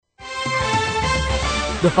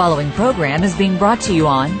The following program is being brought to you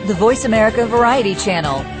on the Voice America Variety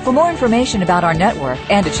Channel. For more information about our network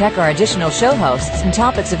and to check our additional show hosts and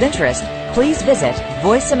topics of interest, please visit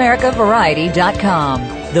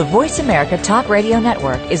VoiceAmericaVariety.com. The Voice America Talk Radio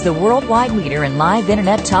Network is the worldwide leader in live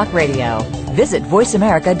Internet talk radio. Visit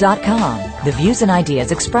VoiceAmerica.com. The views and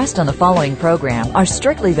ideas expressed on the following program are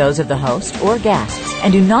strictly those of the host or guests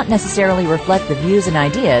and do not necessarily reflect the views and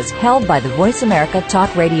ideas held by the Voice America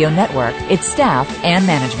Talk Radio Network, its staff, and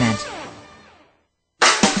management.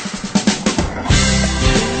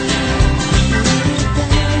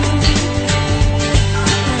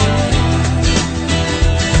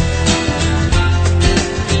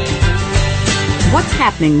 What's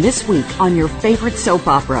happening this week on your favorite soap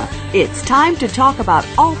opera? It's time to talk about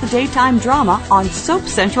all the daytime drama on Soap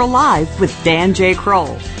Central Live with Dan J.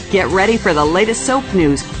 Kroll. Get ready for the latest soap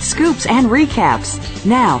news, scoops, and recaps.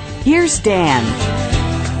 Now, here's Dan.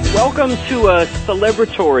 Welcome to a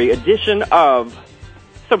celebratory edition of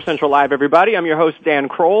Soap Central Live, everybody. I'm your host, Dan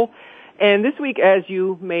Kroll. And this week, as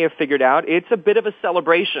you may have figured out, it's a bit of a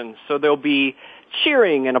celebration. So there'll be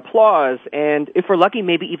cheering and applause, and if we're lucky,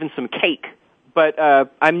 maybe even some cake. But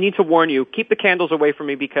I need to warn you, keep the candles away from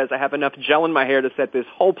me because I have enough gel in my hair to set this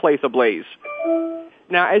whole place ablaze.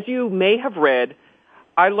 Now, as you may have read,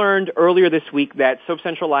 I learned earlier this week that Soap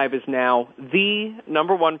Central Live is now the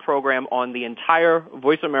 #1 program on the entire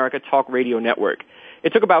Voice America Talk Radio Network.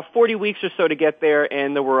 It took about 40 weeks or so to get there,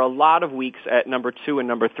 and there were a lot of weeks at #2 and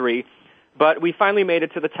 #3. But we finally made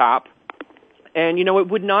it to the top. And, you know, it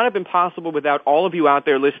would not have been possible without all of you out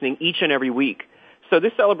there listening each and every week. So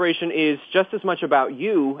this celebration is just as much about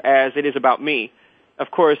you as it is about me. Of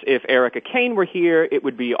course, if Erica Kane were here, it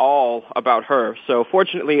would be all about her. So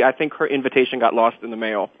fortunately, I think her invitation got lost in the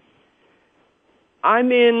mail. I'm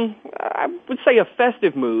in, I would say, a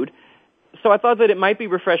festive mood. So I thought that it might be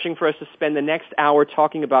refreshing for us to spend the next hour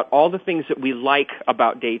talking about all the things that we like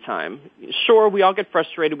about daytime. Sure, we all get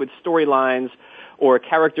frustrated with storylines or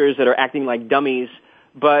characters that are acting like dummies,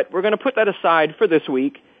 but we're going to put that aside for this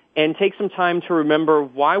week and take some time to remember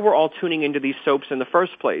why we're all tuning into these soaps in the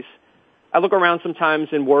first place. I look around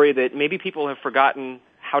sometimes and worry that maybe people have forgotten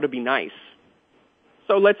how to be nice.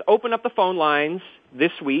 So let's open up the phone lines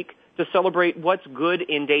this week to celebrate what's good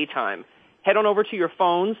in daytime. Head on over to your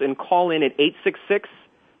phones and call in at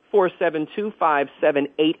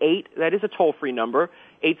 866-472-5788. That is a toll-free number,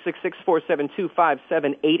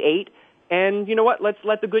 866-472-5788. And you know what? Let's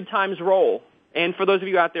let the good times roll. And for those of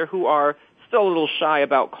you out there who are still a little shy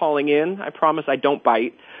about calling in, I promise I don't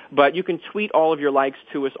bite, but you can tweet all of your likes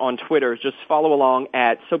to us on Twitter. Just follow along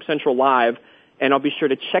at Soap Central Live, and I'll be sure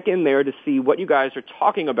to check in there to see what you guys are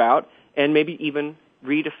talking about and maybe even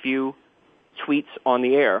read a few tweets on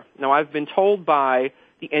the air. Now, I've been told by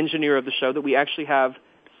the engineer of the show that we actually have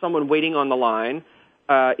someone waiting on the line.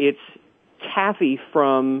 It's Kathy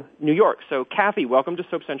from New York. So, Kathy, welcome to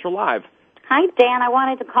Soap Central Live. Hi, Dan. I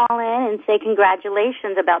wanted to call in and say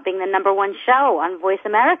congratulations about being the =1 show on Voice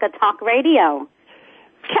America Talk Radio.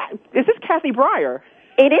 Is this Kathy Brier?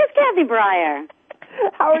 It is Kathy Brier.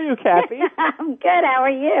 How are you, Kathy? I'm good. How are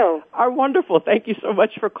you? I'm wonderful. Thank you so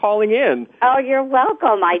much for calling in. Oh, you're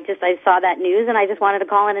welcome. I saw that news, and I just wanted to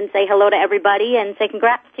call in and say hello to everybody and say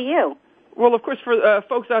congrats to you. Well, of course, for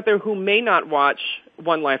folks out there who may not watch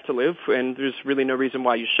One Life to Live, and there's really no reason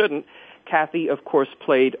why you shouldn't, Kathy, of course,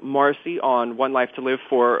 played Marcy on One Life to Live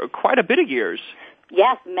for quite a bit of years.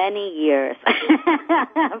 Yes, many years.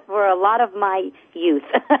 For a lot of my youth.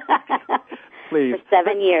 Please. For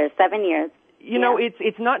 7 years. You know,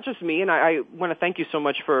 it's not just me, and I want to thank you so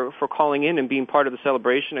much for calling in and being part of the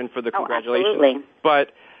celebration and for the congratulations. Absolutely.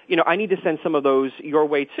 But, you know, I need to send some of those your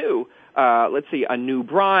way, too. Let's see, A New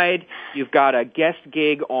Bride. You've got a guest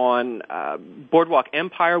gig on Boardwalk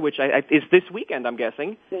Empire, which is this weekend, I'm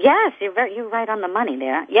guessing. Yes, you're right on the money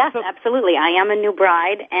there. Yes, so, absolutely. I am a new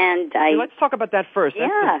bride, and let's talk about that first. Yeah.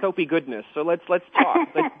 That's the soapy goodness. So let's talk.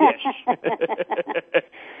 Let's dish.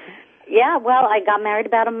 Yeah, well, I got married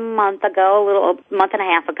about a month and a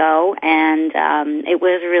half ago, and it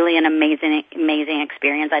was really an amazing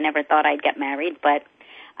experience. I never thought I'd get married, but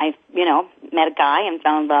I, met a guy and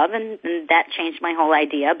fell in love, and that changed my whole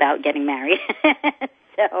idea about getting married.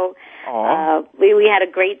 So we had a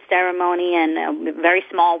great ceremony and a very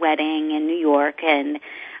small wedding in New York, and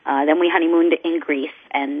then we honeymooned in Greece,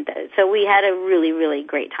 and so we had a really, really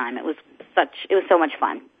great time. It was so much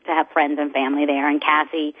fun to have friends and family there, and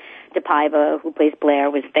Kathy DePaiva, who plays Blair,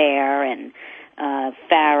 was there, and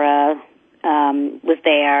Farrah was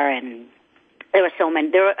there, and There were so many.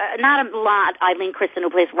 There were not a lot. Eileen Kristen, who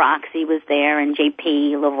plays Roxy, was there, and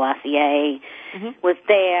J.P. Lavoisier was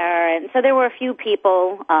there. And so there were a few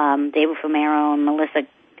people, David Fumero and Melissa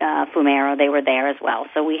Fumero, they were there as well.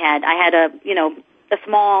 So I had a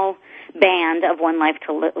small band of One Life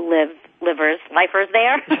to lifers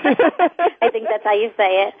there. I think that's how you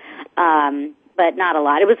say it. But not a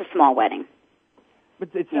lot. It was a small wedding.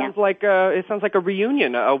 But it sounds like a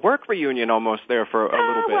reunion, a work reunion almost there for a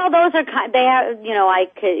little bit. Well, those are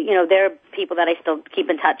there are people that I still keep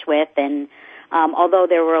in touch with, and although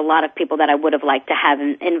there were a lot of people that I would have liked to have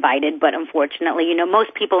invited, but unfortunately,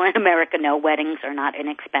 most people in America know weddings are not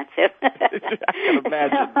inexpensive. I can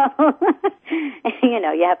imagine.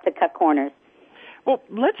 So, you have to cut corners. Well,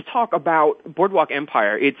 let's talk about Boardwalk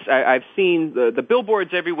Empire. I've seen the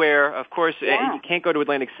billboards everywhere. Of course, you can't go to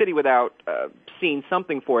Atlantic City without seeing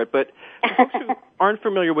something for it. But for folks who aren't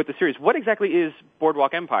familiar with the series, what exactly is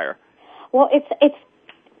Boardwalk Empire? Well, it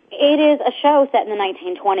is a show set in the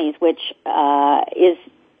 1920s, which is,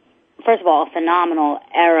 first of all, a phenomenal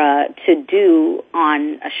era to do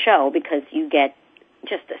on a show because you get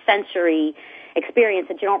just a sensory experience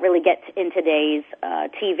that you don't really get in today's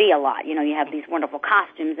TV a lot. You have these wonderful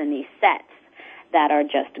costumes and these sets that are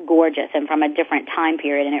just gorgeous and from a different time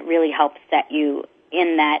period, and it really helps set you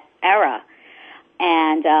in that era.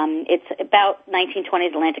 And it's about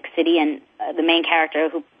 1920s Atlantic City, and the main character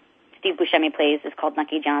who Steve Buscemi plays is called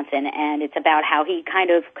Nucky Johnson, and it's about how he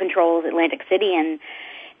kind of controls Atlantic City and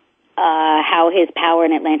how his power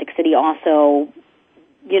in Atlantic City also,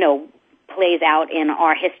 plays out in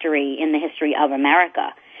our history, in the history of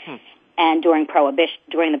America, and during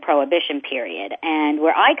the Prohibition period. And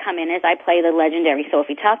where I come in is I play the legendary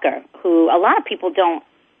Sophie Tucker, who a lot of people don't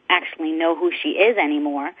actually know who she is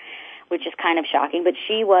anymore, which is kind of shocking. But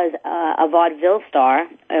she was a vaudeville star.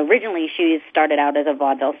 Originally, she started out as a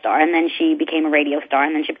vaudeville star, and then she became a radio star,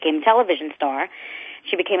 and then she became a television star.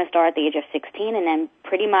 She became a star at the age of 16 and then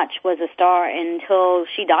pretty much was a star until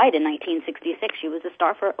she died in 1966. She was a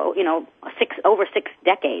star for, over 6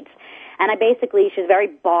 decades. And she's very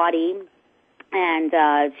bawdy, and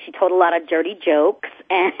she told a lot of dirty jokes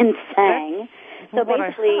and sang. So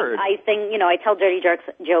basically, I sing, I tell dirty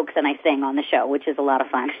jokes and I sing on the show, which is a lot of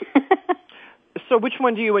fun. So which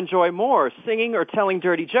one do you enjoy more, singing or telling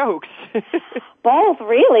dirty jokes? Both,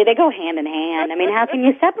 really. They go hand in hand. I mean, how can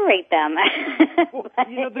you separate them?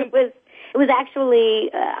 It was actually,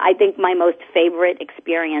 I think, my most favorite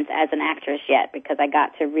experience as an actress yet, because I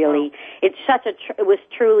got to really, it was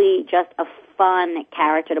truly just a fun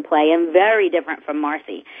character to play and very different from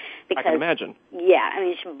Marcy. Because, I can imagine. Yeah, I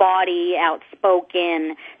mean, she's bawdy,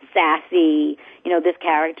 outspoken, sassy. This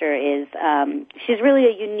character is, she's really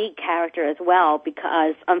a unique character as well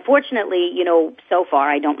because, unfortunately, so far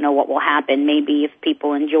I don't know what will happen. Maybe if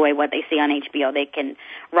people enjoy what they see on HBO, they can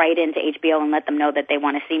write into HBO and let them know that they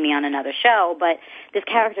want to see me on another show. But this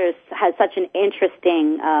character has such an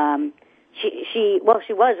interesting, she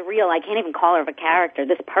was real. I can't even call her a character.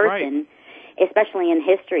 This person, especially in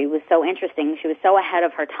history, was so interesting. She was so ahead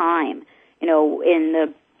of her time.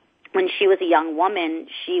 When she was a young woman,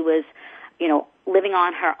 she was, living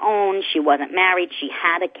on her own. She wasn't married. She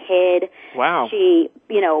had a kid. Wow. She,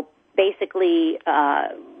 basically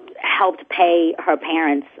helped pay her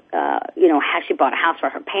parents, she bought a house for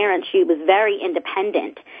her parents. She was very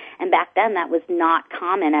independent. And back then, that was not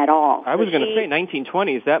common at all. I was going to say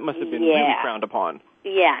 1920s. That must have been really frowned upon.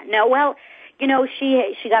 Yeah. No, well,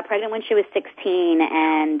 she got pregnant when she was 16,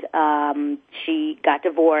 and she got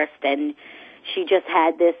divorced, and she just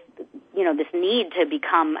had this need to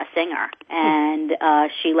become a singer. And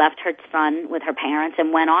she left her son with her parents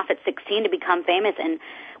and went off at 16 to become famous. And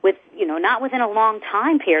not within a long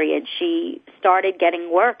time period, she started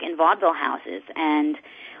getting work in vaudeville houses and,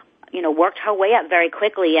 worked her way up very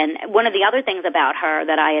quickly. And one of the other things about her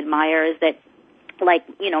that I admire is that, like,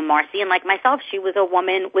 Marcy and like myself, she was a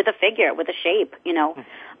woman with a figure, with a shape,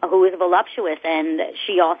 who was voluptuous. And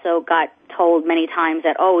she also got told many times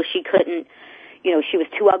that, she couldn't, she was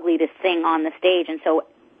too ugly to sing on the stage. And so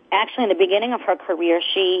actually in the beginning of her career,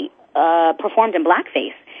 she performed in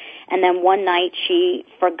blackface. And then one night she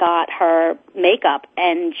forgot her makeup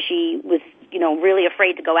and she was, really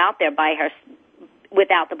afraid to go out there by her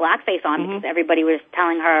without the blackface on because everybody was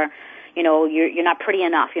telling her, you're not pretty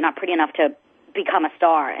enough. You're not pretty enough to become a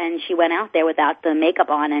star. And she went out there without the makeup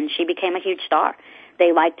on and she became a huge star.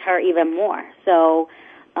 They liked her even more. So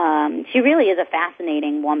she really is a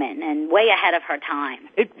fascinating woman and way ahead of her time.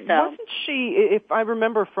 Wasn't she, if I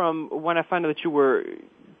remember from when I found out that you were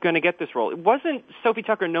going to get this role. Wasn't Sophie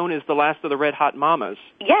Tucker known as the last of the Red Hot Mamas?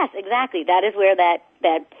 Yes, exactly. That is where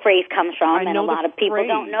that phrase comes from, and a lot of people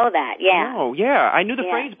don't know that. Yeah. Oh, yeah. I knew the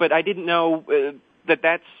phrase, but I didn't know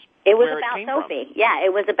that's it was where about it came Sophie. from. Yeah,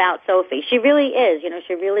 it was about Sophie. She really is.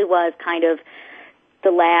 She really was kind of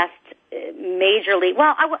the last majorly.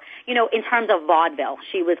 Well, in terms of vaudeville,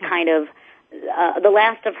 she was kind of the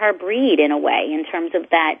last of her breed in a way, in terms of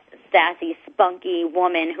that sassy, spunky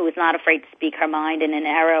woman who was not afraid to speak her mind in an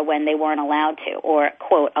era when they weren't allowed to, or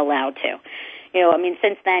quote allowed to.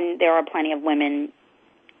 Since then there are plenty of women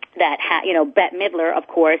that Bette Midler, of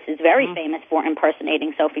course, is very famous for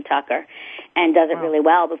impersonating Sophie Tucker and does it really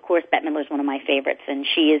well. But of course, Bette Midler is one of my favorites, and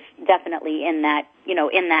she is definitely in that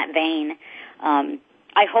vein.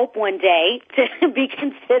 I hope one day to be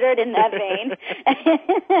considered in that vein.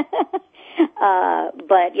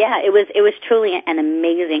 But yeah, it was truly an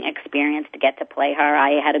amazing experience to get to play her.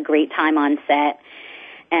 I had a great time on set.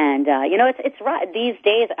 And, it's right. These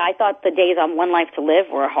days, I thought the days on One Life to Live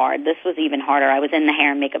were hard. This was even harder. I was in the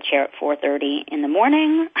hair and makeup chair at 4:30 in the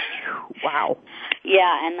morning. Wow.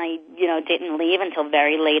 Yeah, and I, didn't leave until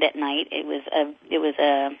very late at night. It was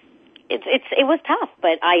tough,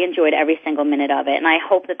 but I enjoyed every single minute of it. And I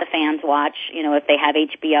hope that the fans watch. If they have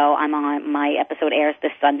HBO, my episode airs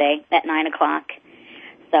this Sunday at 9:00.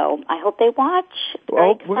 So I hope they watch.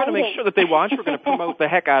 Well, we're going to make sure that they watch. We're going to promote the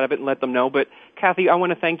heck out of it and let them know. But, Kathy, I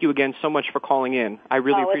want to thank you again so much for calling in. I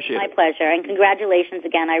really appreciate it. It's my pleasure. And congratulations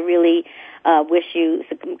again. I really wish you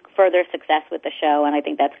further success with the show, and I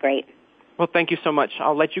think that's great. Well, thank you so much.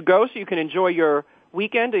 I'll let you go so you can enjoy your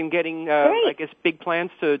weekend and getting, big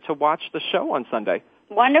plans to watch the show on Sunday.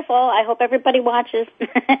 Wonderful. I hope everybody watches.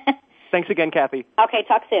 Thanks again, Kathy. Okay,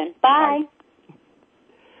 talk soon. Bye.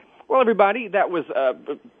 Well, everybody, that was a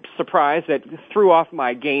surprise that threw off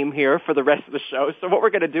my game here for the rest of the show. So what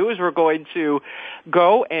we're going to do is we're going to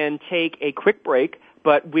go and take a quick break,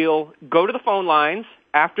 but we'll go to the phone lines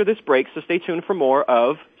after this break, so stay tuned for more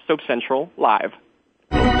of Soap Central Live.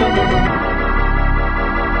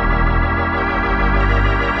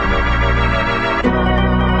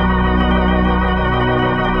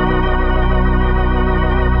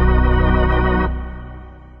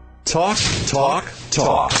 Talk, talk,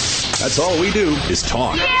 talk. That's all we do is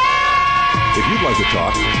talk. If you'd like to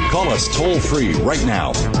talk, call us toll-free right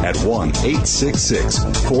now at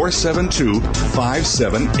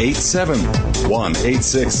 1-866-472-5787.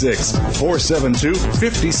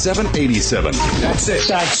 1-866-472-5787. That's it.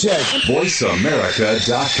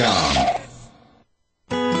 VoiceAmerica.com.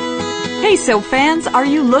 Hey, Soap fans, are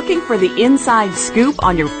you looking for the inside scoop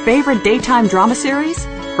on your favorite daytime drama series?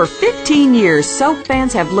 For 15 years, Soap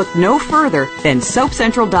fans have looked no further than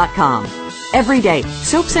SoapCentral.com. Every day,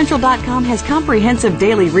 SoapCentral.com has comprehensive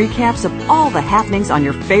daily recaps of all the happenings on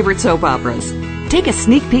your favorite soap operas. Take a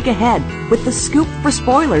sneak peek ahead with the scoop for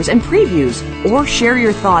spoilers and previews, or share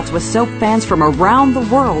your thoughts with soap fans from around the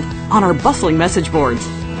world on our bustling message boards.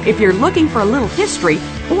 If you're looking for a little history,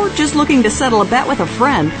 or just looking to settle a bet with a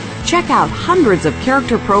friend, check out hundreds of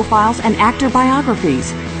character profiles and actor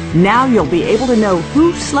biographies. Now you'll be able to know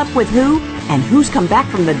who slept with who and who's come back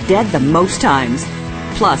from the dead the most times.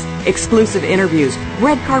 Plus, exclusive interviews,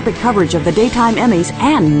 red carpet coverage of the daytime Emmys,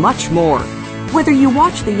 and much more. Whether you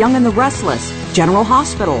watch The Young and the Restless, General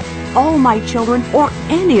Hospital, All My Children, or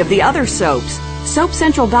any of the other soaps,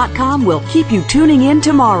 SoapCentral.com will keep you tuning in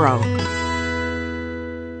tomorrow.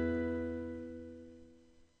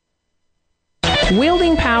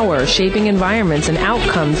 Wielding power, shaping environments and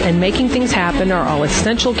outcomes, and making things happen are all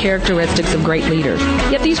essential characteristics of great leaders.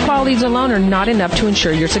 Yet these qualities alone are not enough to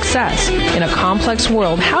ensure your success. In a complex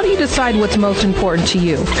world, how do you decide what's most important to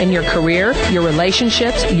you? In your career, your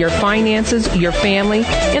relationships, your finances, your family,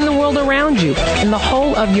 in the world around you, in the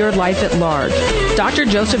whole of your life at large? Dr.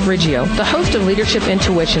 Joseph Riggio, the host of Leadership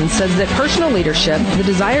Intuition, says that personal leadership, the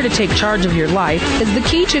desire to take charge of your life, is the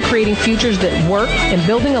key to creating futures that work and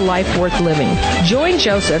building a life worth living. Join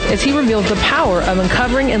Joseph as he reveals the power of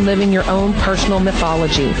uncovering and living your own personal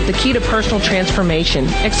mythology, the key to personal transformation,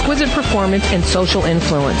 exquisite performance, and social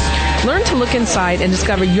influence. Learn to look inside and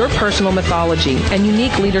discover your personal mythology and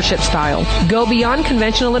unique leadership style. Go beyond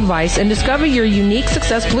conventional advice and discover your unique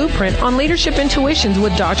success blueprint on Leadership Intuitions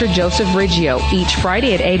with Dr. Joseph Riggio, each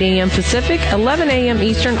Friday at 8 a.m. Pacific, 11 a.m.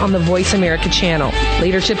 Eastern on the Voice America channel.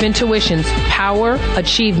 Leadership Intuitions, power,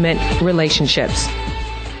 achievement, relationships.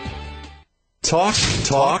 Talk,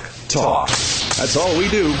 talk, talk. That's all we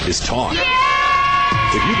do is talk.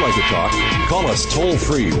 If you'd like to talk, call us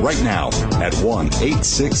toll-free right now at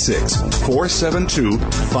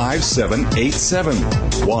 1-866-472-5787.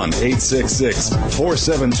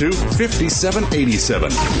 1-866-472-5787.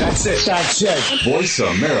 That's it.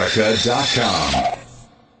 VoiceAmerica.com.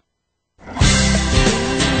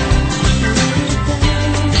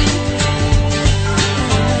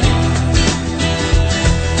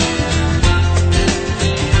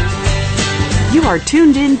 You are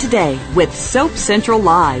tuned in today with Soap Central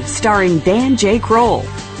Live, starring Dan J. Kroll.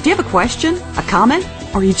 Do you have a question, a comment,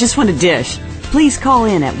 or you just want to dish? Please call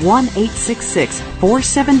in at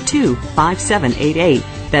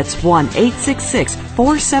 1-866-472-5788. That's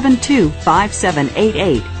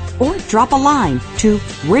 1-866-472-5788. Or drop a line to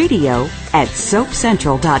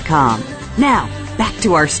radio@soapcentral.com. Now, back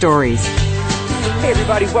to our stories. Hey,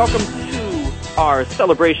 everybody. Welcome to our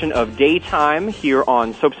celebration of daytime here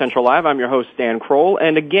on Soap Central Live. I'm your host, Dan Kroll.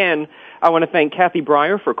 And again, I want to thank Kathy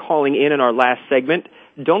Brier for calling in our last segment.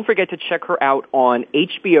 Don't forget to check her out on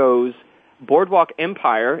HBO's Boardwalk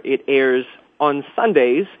Empire. It airs on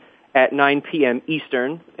Sundays at 9 p.m.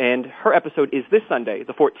 Eastern, and her episode is this Sunday,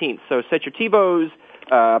 the 14th. So set your TiVos.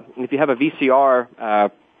 If you have a VCR,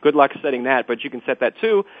 good luck setting that, but you can set that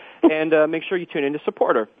too. And make sure you tune in to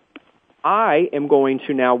support her. I am going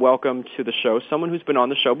to now welcome to the show someone who's been on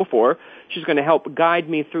the show before. She's going to help guide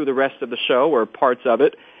me through the rest of the show, or parts of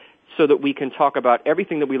it, so that we can talk about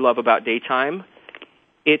everything that we love about daytime.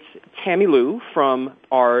 It's Tammy Lou from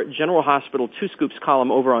our General Hospital 2 Scoops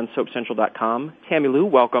column over on SoapCentral.com. Tammy Lou,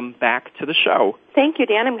 welcome back to the show. Thank you,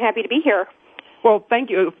 Dan. I'm happy to be here. Well,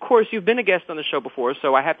 thank you. Of course, you've been a guest on the show before,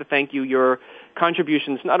 so I have to thank you. Your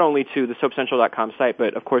contributions, not only to the SoapCentral.com site,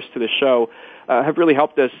 but, of course, to the show, have really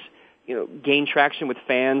helped us gain traction with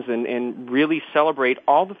fans and really celebrate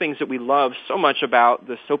all the things that we love so much about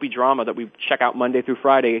the soapy drama that we check out Monday through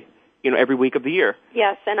Friday, every week of the year.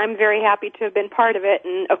 Yes, and I'm very happy to have been part of it,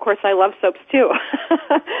 and, of course, I love soaps, too.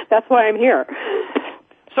 That's why I'm here.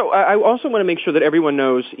 So I also want to make sure that everyone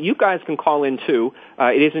knows you guys can call in, too.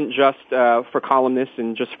 It isn't just for columnists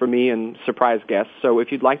and just for me and surprise guests. So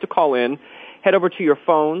if you'd like to call in, head over to your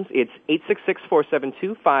phones. It's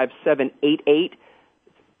 866-472-5788.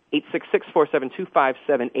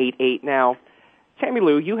 866-472-5788. Now, Tammy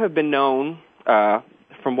Lou, you have been known,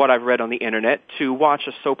 from what I've read on the Internet, to watch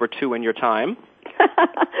a soap or two in your time.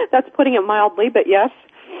 That's putting it mildly, but yes.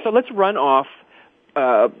 So let's run off,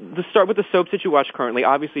 start with the soaps that you watch currently.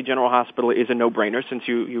 Obviously, General Hospital is a no-brainer since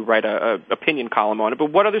you write a opinion column on it.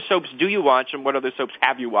 But what other soaps do you watch, and what other soaps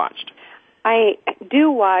have you watched? I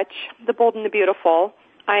do watch The Bold and the Beautiful.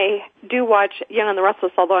 I do watch Young and the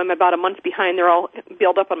Restless, although I'm about a month behind. They're all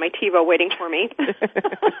built up on my TiVo waiting for me.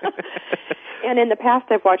 And in the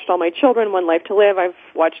past, I've watched All My Children, One Life to Live. I've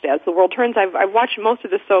watched As the World Turns. I've watched most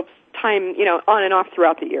of the soaps on and off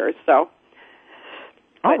throughout the years. So.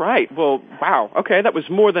 All right. Well, wow. Okay, that was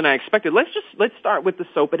more than I expected. Let's start with the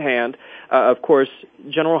soap at hand. Of course,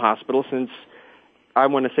 General Hospital, since I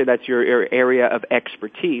want to say that's your area of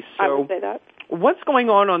expertise. So I would say that. What's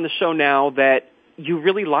going on the show now that you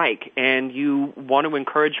really like and you want to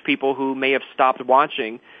encourage people who may have stopped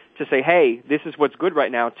watching to say, hey, this is what's good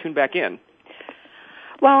right now, tune back in?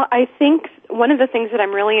 Well, I think one of the things that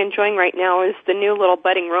I'm really enjoying right now is the new little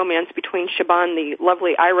budding romance between Siobhan, the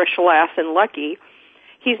lovely Irish lass, and Lucky.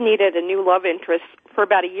 He's needed a new love interest for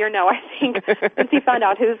about a year now, I think, since he found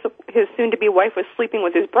out his soon-to-be wife was sleeping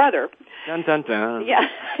with his brother. Dun, dun, dun. Yeah.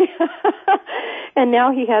 And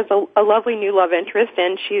now he has a lovely new love interest,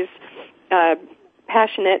 and she's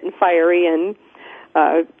passionate and fiery and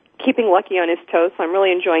keeping Lucky on his toes, so I'm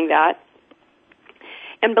really enjoying that.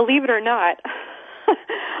 And believe it or not,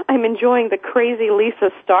 I'm enjoying the crazy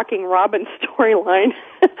Lisa stalking Robin storyline,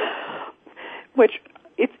 which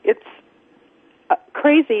it's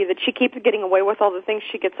crazy that she keeps getting away with all the things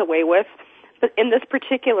she gets away with. But in this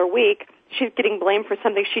particular week, she's getting blamed for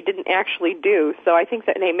something she didn't actually do. So I think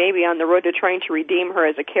that they may be on the road to trying to redeem her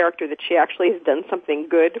as a character, that she actually has done something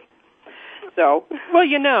good. So, well,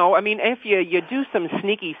 if you do some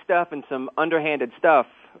sneaky stuff and some underhanded stuff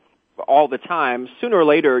all the time, sooner or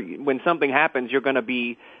later, when something happens, you're going to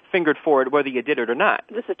be fingered for it, whether you did it or not.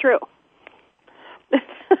 This is true.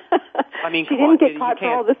 She didn't get caught for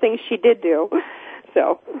all the things she did do.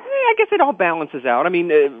 So, I guess it all balances out.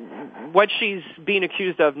 What she's being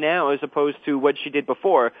accused of now as opposed to what she did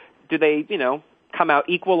before, do they, come out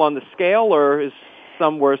equal on the scale, or is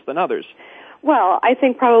some worse than others? Well, I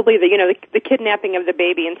think probably the kidnapping of the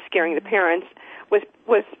baby and scaring the parents was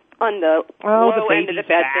on the low end of the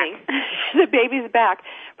bad thing. The baby's back.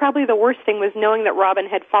 Probably the worst thing was knowing that Robin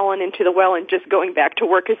had fallen into the well and just going back to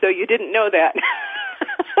work as though you didn't know that.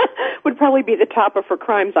 would probably be the top of her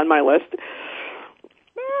crimes on my list.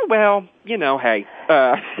 Well, hey.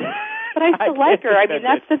 But I still like her. I mean,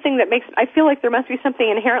 that's the thing that I feel like there must be something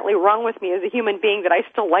inherently wrong with me as a human being that I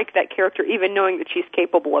still like that character, even knowing that she's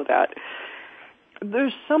capable of that.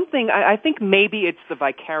 There's something, I think maybe it's the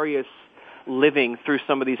vicarious living through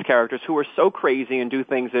some of these characters who are so crazy and do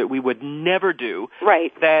things that we would never do.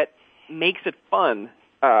 Right. That makes it fun.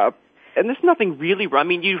 And there's nothing really wrong. I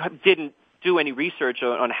mean, you didn't do any research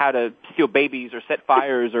on how to steal babies or set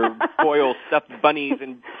fires or boil stuffed bunnies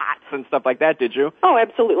in pots and stuff like that, did you? Oh,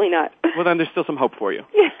 absolutely not. Well, then there's still some hope for you.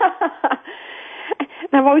 Yeah.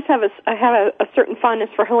 And I've always have a certain fondness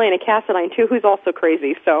for Helena Cassadine, too, who's also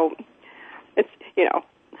crazy. So it's,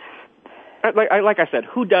 Like I said,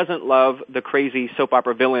 who doesn't love the crazy soap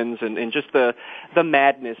opera villains and just the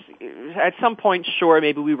madness? At some point, sure,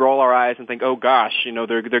 maybe we roll our eyes and think, oh gosh,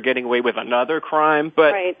 they're getting away with another crime,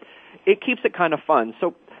 but right. It keeps it kind of fun.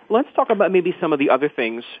 So let's talk about maybe some of the other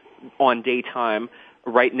things on daytime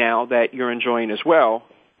right now that you're enjoying as well.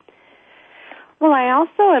 Well, I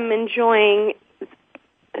also am enjoying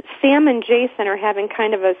Sam and Jason are having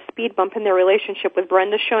kind of a speed bump in their relationship with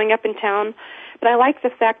Brenda showing up in town. But I like the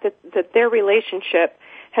fact that their relationship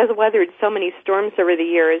has weathered so many storms over the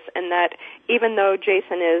years, and that even though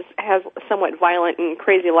Jason has a somewhat violent and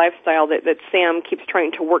crazy lifestyle, that Sam keeps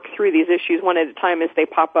trying to work through these issues one at a time as they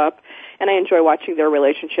pop up. And I enjoy watching their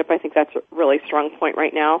relationship. I think that's a really strong point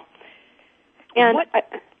right now. And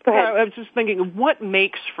go ahead. I was just thinking, what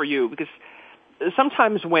makes for you, because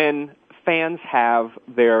sometimes when fans have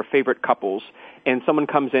their favorite couples and someone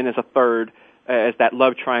comes in as a third, as that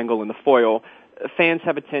love triangle in the foil, fans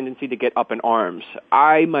have a tendency to get up in arms.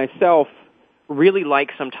 I myself really like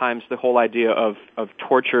sometimes the whole idea of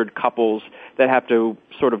tortured couples that have to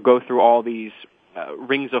sort of go through all these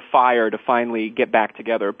rings of fire to finally get back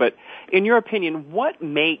together. But in your opinion, what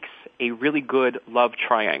makes a really good love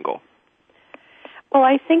triangle? Well,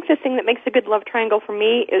 I think the thing that makes a good love triangle for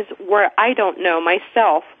me is where I don't know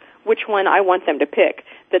myself which one I want them to pick.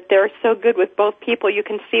 That they're so good with both people, you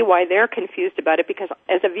can see why they're confused about it, because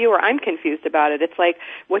as a viewer, I'm confused about it. It's like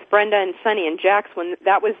with Brenda and Sonny and Jax, when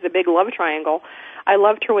that was the big love triangle. I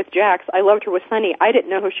loved her with Jax. I loved her with Sonny. I didn't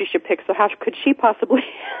know who she should pick, so how could she possibly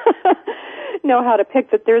know how to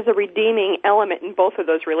pick? That there's a redeeming element in both of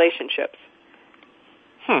those relationships.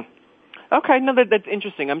 Okay, no, that's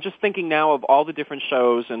interesting. I'm just thinking now of all the different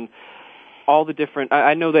shows and all the different...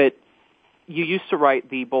 I know that you used to write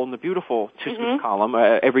the Bold and the Beautiful two-speech column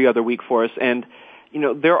every other week for us, and,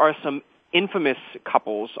 there are some infamous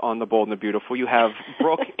couples on the Bold and the Beautiful. You have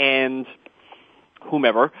Brooke and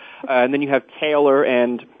whomever, and then you have Taylor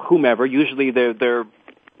and whomever. Usually they're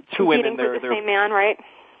two women. They're the same man, right?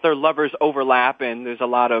 Their lovers overlap, and there's a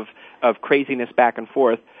lot of craziness back and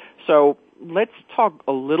forth. So let's talk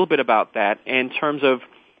a little bit about that in terms of,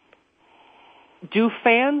 do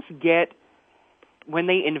fans get, when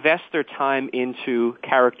they invest their time into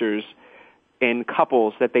characters and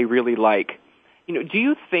couples that they really like, do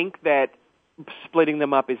you think that splitting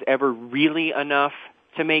them up is ever really enough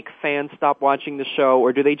to make fans stop watching the show,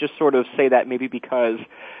 or do they just sort of say that maybe because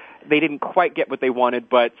they didn't quite get what they wanted,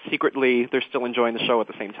 but secretly they're still enjoying the show at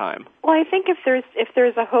the same time? Well, I think if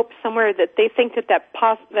there's a hope somewhere that they think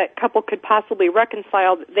that couple could possibly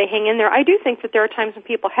reconcile, they hang in there. I do think that there are times when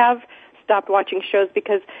people have stopped watching shows,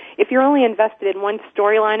 because if you're only invested in one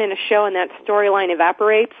storyline in a show and that storyline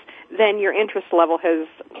evaporates, then your interest level has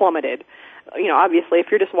plummeted. Obviously, if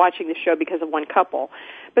you're just watching the show because of one couple.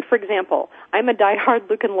 But for example, I'm a diehard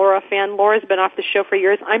Luke and Laura fan. Laura's been off the show for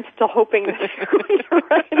years. I'm still hoping that they're going to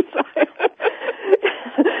reconcile.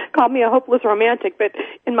 Call me a hopeless romantic, but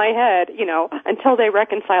in my head, until they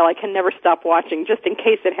reconcile, I can never stop watching, just in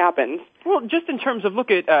case it happens. Well, just in terms of,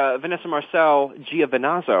 look at Vanessa Marcel, Gia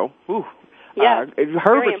Venazzo. Ooh, yeah,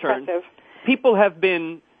 her very return. Impressive. People have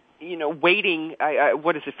been, waiting,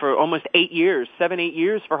 for almost 8 years, 7-8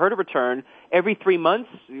 years for her to return. Every 3 months,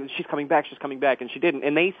 she's coming back, and she didn't.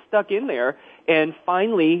 And they stuck in there, and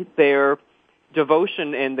finally their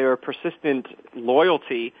devotion and their persistent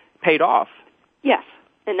loyalty paid off. Yes,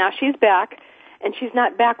 and now she's back, and she's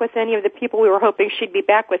not back with any of the people we were hoping she'd be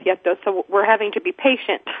back with yet, though, so we're having to be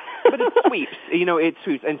patient. But it sweeps, it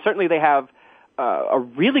sweeps. And certainly they have a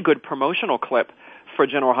really good promotional clip for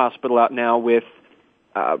General Hospital out now with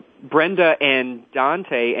Brenda and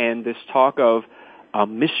Dante, and this talk of a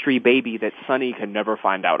mystery baby that Sonny can never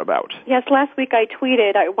find out about. Yes, last week I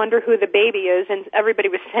tweeted, I wonder who the baby is, and everybody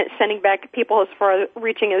was sending back people as far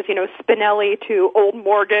reaching as, Spinelli to Old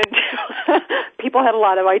Morgan. People had a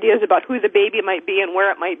lot of ideas about who the baby might be and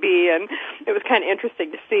where it might be, and it was kind of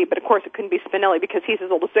interesting to see. But, of course, it couldn't be Spinelli because he's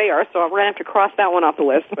as old as they are, so I'm going to have to cross that one off the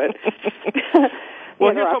list. But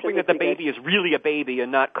well, here's hoping that the baby is really a baby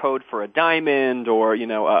and not code for a diamond or,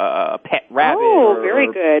 a pet rabbit. Oh,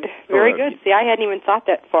 very good. Very good. See, I hadn't even thought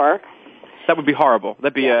that far. That would be horrible.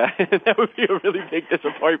 That'd be that would be a really big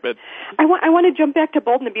disappointment. I want to jump back to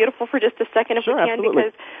Bold and the Beautiful for just a second, if we can, absolutely.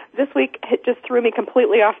 because this week it just threw me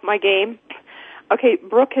completely off my game. Okay,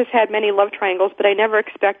 Brooke has had many love triangles, but I never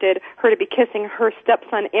expected her to be kissing her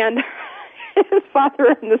stepson and his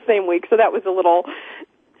father in the same week. So that was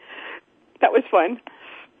fun.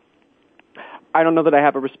 I don't know that I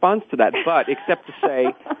have a response to that, but except to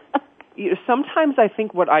say, sometimes I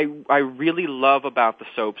think what I really love about the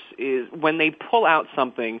soaps is when they pull out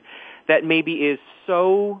something that maybe is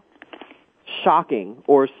so shocking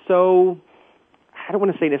or so, I don't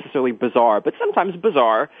want to say necessarily bizarre, but sometimes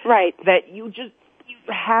bizarre, right? That you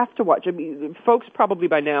have to watch. I mean, folks probably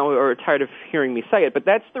by now are tired of hearing me say it, but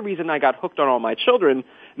that's the reason I got hooked on All My Children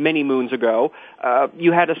many moons ago.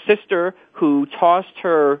 You had a sister who tossed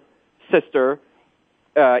her sister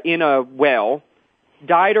in a well,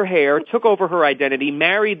 dyed her hair, took over her identity,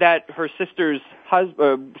 married her sister's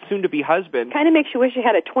soon-to-be husband. Kind of makes you wish you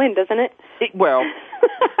had a twin, doesn't it? Well,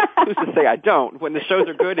 who's to say I don't? When the shows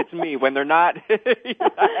are good, it's me. When they're not,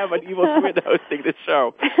 I have an evil twin hosting the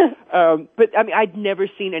show. But, I mean, I'd never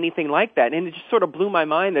seen anything like that, and it just sort of blew my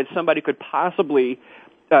mind that somebody could possibly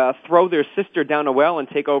throw their sister down a well and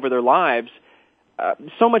take over their lives.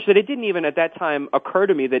 So much that it didn't even at that time occur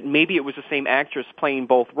to me that maybe it was the same actress playing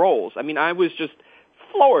both roles. I mean, I was just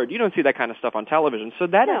floored. You don't see that kind of stuff on television. So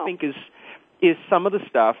that, I think, is some of the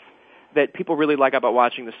stuff that people really like about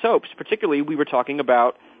watching the soaps. Particularly, we were talking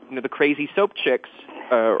about, the crazy soap chicks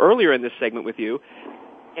earlier in this segment with you.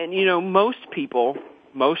 And, most people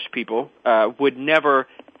would never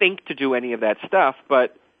think to do any of that stuff,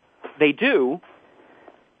 but they do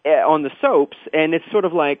on the soaps, and it's sort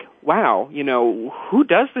of like, wow, who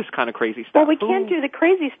does this kind of crazy stuff? Well, we can't do the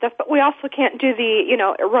crazy stuff, but we also can't do the,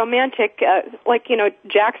 romantic,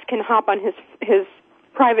 Jax can hop on his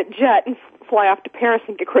private jet and fly off to Paris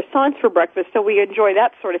and get croissants for breakfast, so we enjoy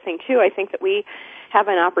that sort of thing, too. I think that we have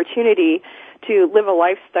an opportunity to live a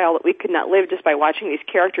lifestyle that we could not live just by watching these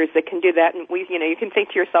characters that can do that, and you can think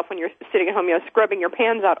to yourself when you're sitting at home, scrubbing your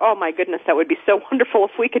pans out, oh, my goodness, that would be so wonderful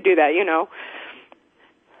if we could do that,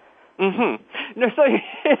 Mm-hmm. No, so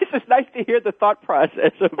it's just nice to hear the thought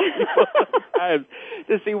process of people sometimes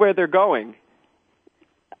to see where they're going.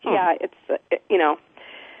 Yeah, it's,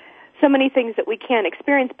 so many things that we can't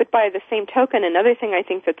experience, but by the same token, another thing I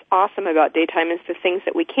think that's awesome about daytime is the things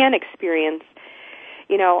that we can experience.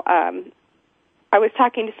 I was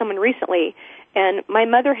talking to someone recently, and my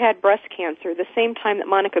mother had breast cancer the same time that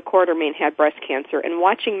Monica Quartermain had breast cancer, and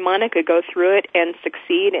watching Monica go through it and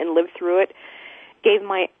succeed and live through it gave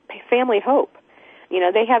my family hope.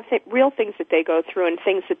 They have real things that they go through and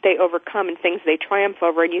things that they overcome and things they triumph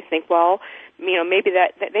over, and you think, well, maybe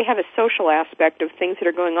that they have a social aspect of things that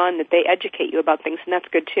are going on that they educate you about things, and that's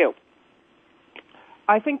good too.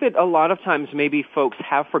 I think that a lot of times maybe folks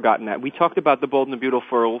have forgotten that. We talked about the Bold and the Beautiful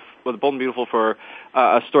for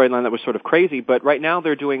a storyline that was sort of crazy, but right now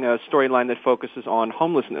they're doing a storyline that focuses on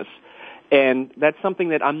homelessness, and that's something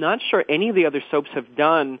that I'm not sure any of the other soaps have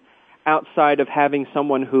done outside of having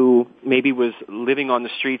someone who maybe was living on the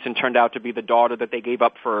streets and turned out to be the daughter that they gave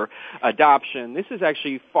up for adoption. This is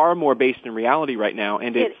actually far more based in reality right now.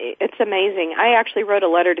 And it's amazing. I actually wrote a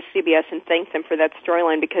letter to CBS and thanked them for that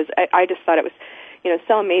storyline because I just thought it was,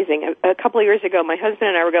 so amazing. A couple of years ago, my husband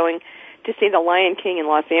and I were going to see The Lion King in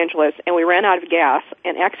Los Angeles, and we ran out of gas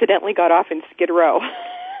and accidentally got off in Skid Row.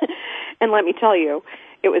 And let me tell you,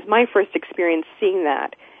 it was my first experience seeing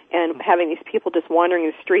that. And having these people just wandering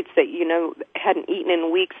the streets that hadn't eaten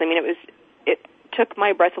in weeks. I mean, it took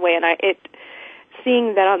my breath away, and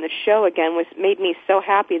seeing that on the show again made me so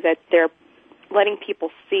happy that they're letting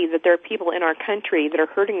people see that there are people in our country that are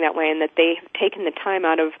hurting that way, and that they have taken the time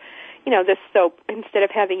out of this soap. Instead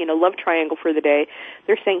of having a love triangle for the day,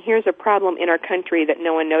 they're saying here's a problem in our country that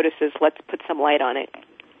no one notices. Let's put some light on it.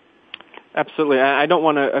 Absolutely. I don't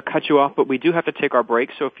want to cut you off, but we do have to take our break.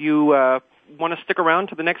 So if you want to stick around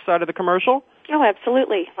to the next side of the commercial? Oh,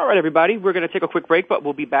 absolutely. All right, everybody. We're going to take a quick break, but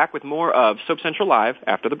we'll be back with more of Soap Central Live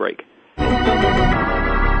after the break.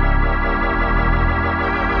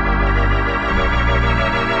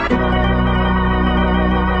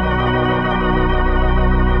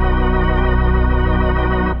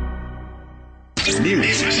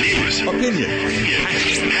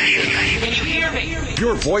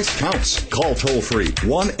 voice counts. Call toll-free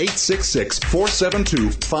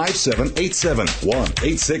 1-866-472-5787.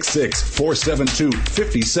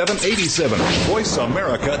 1-866-472-5787.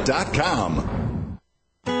 VoiceAmerica.com.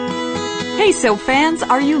 Hey, soap fans,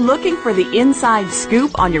 are you looking for the inside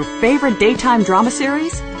scoop on your favorite daytime drama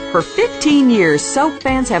series? For 15 years, soap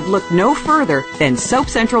fans have looked no further than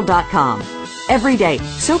SoapCentral.com. Every day,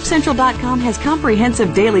 SoapCentral.com has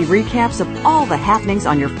comprehensive daily recaps of all the happenings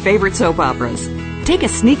on your favorite soap operas. Take a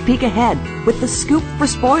sneak peek ahead with the scoop for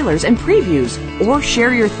spoilers and previews, or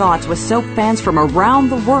share your thoughts with soap fans from around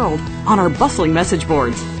the world on our bustling message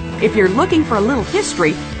boards. If you're looking for a little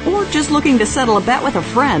history, or just looking to settle a bet with a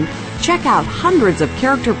friend, check out hundreds of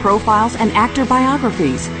character profiles and actor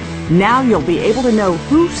biographies. Now you'll be able to know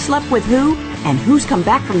who slept with who and who's come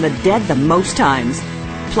back from the dead the most times.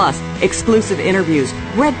 Plus, exclusive interviews,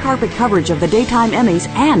 red carpet coverage of the daytime Emmys,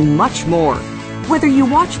 and much more. Whether you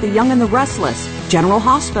watch The Young and the Restless, General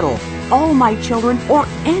Hospital, All My Children, or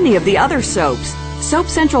any of the other soaps,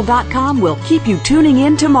 SoapCentral.com will keep you tuning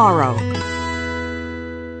in tomorrow.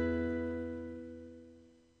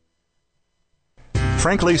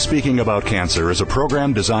 Frankly Speaking About Cancer is a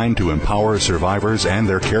program designed to empower survivors and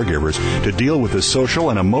their caregivers to deal with the social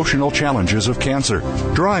and emotional challenges of cancer.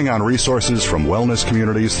 Drawing on resources from wellness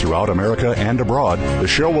communities throughout America and abroad, the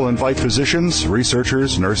show will invite physicians,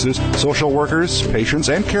 researchers, nurses, social workers, patients,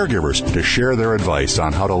 and caregivers to share their advice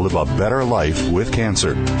on how to live a better life with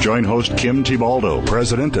cancer. Join host Kim Tibaldo,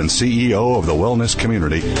 President and CEO of the Wellness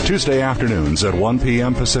Community, Tuesday afternoons at 1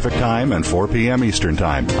 p.m. Pacific Time and 4 p.m. Eastern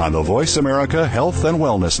Time on the Voice America Health and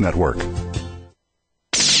Wellness Network.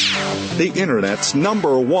 The Internet's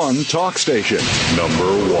 #1 talk station.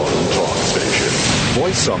 #1 talk station.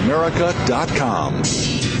 VoiceAmerica.com.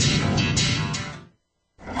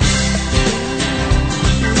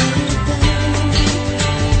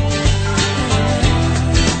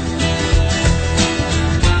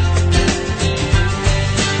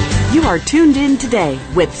 You are tuned in today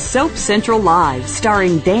with Soap Central Live,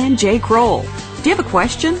 starring Dan J. Kroll. Do you have a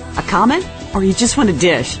question, a comment, or you just want to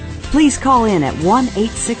dish? Please call in at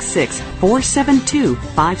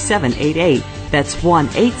 1-866-472-5788. That's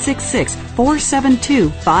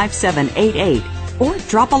 1-866-472-5788. Or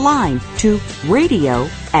drop a line to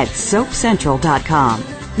radio@soapcentral.com.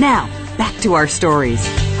 Now, back to our stories.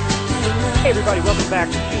 Hey everybody, welcome back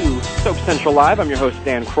to Soap Central Live. I'm your host,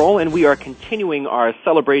 Dan Kroll, and we are continuing our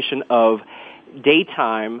celebration of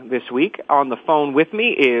daytime this week. On the phone with me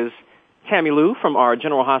is Tammy Lou from our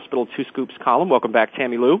General Hospital Two Scoops column. Welcome back,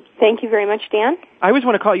 Tammy Lou. Thank you very much, Dan. I always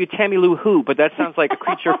want to call you Tammy Lou Who, but that sounds like a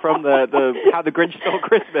creature from the How the Grinch Stole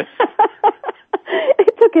Christmas.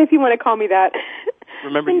 It's okay if you want to call me that.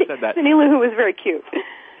 Remember you said that. Cindy Lou Who was very cute.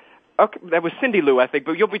 Okay, that was Cindy Lou, I think,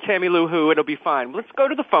 but you'll be Tammy Lou Who. It'll be fine. Let's go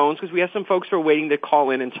to the phones because we have some folks who are waiting to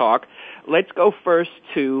call in and talk. Let's go first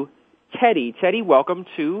to Teddy. Teddy, welcome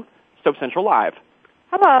to Soap Central Live.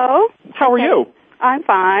 Hello. How are you? I'm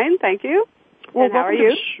fine, thank you. Well, and how are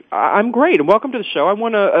you? I'm great, and welcome to the show. I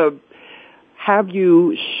want to have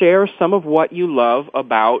you share some of what you love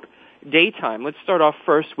about daytime. Let's start off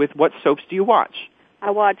first with what soaps do you watch?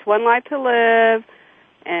 I watch One Life to Live,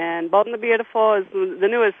 and Bold and the Beautiful is the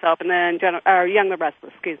newest soap, and then Young and the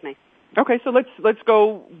Restless, excuse me. Okay, so let's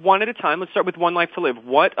go one at a time. Let's start with One Life to Live.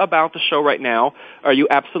 What about the show right now are you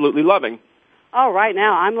absolutely loving? Oh, right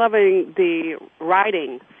now I'm loving the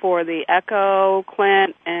writing for the Echo,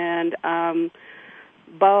 Clint, and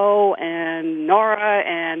Bo, and Nora,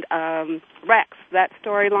 and Rex. That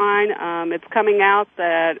storyline, it's coming out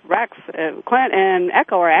that Rex, Clint, and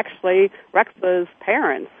Echo are actually Rex's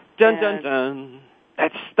parents. Dun, dun, dun.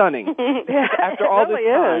 That's stunning. Yeah, after all this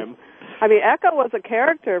time. Is. I mean, Echo was a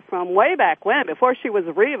character from way back when, before she was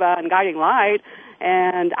Reva in Guiding Light,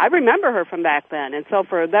 and I remember her from back then. And so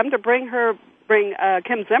for them to bring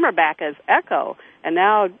Kim Zimmer back as Echo, and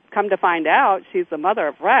now come to find out she's the mother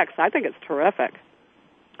of Rex, I think it's terrific.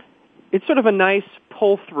 It's sort of a nice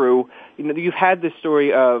pull-through. You know, you've had this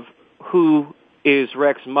story of who is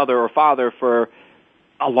Rex's mother or father for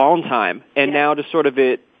a long time, and now to sort of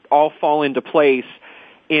it all fall into place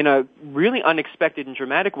in a really unexpected and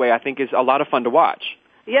dramatic way, I think is a lot of fun to watch.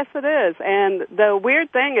 Yes, it is. And the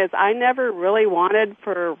weird thing is I never really wanted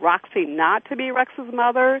for Roxy not to be Rex's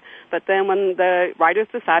mother, but then when the writers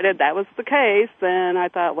decided that was the case, then I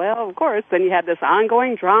thought, well, of course, then you had this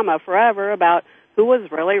ongoing drama forever about who was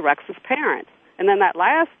really Rex's parent. And then that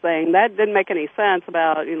last thing, that didn't make any sense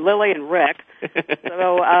about Lily and Rick.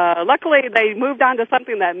 So luckily they moved on to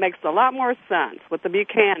something that makes a lot more sense with the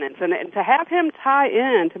Buchanans. And to have him tie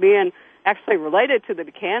in to being actually related to the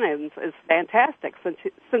Buchanans is fantastic since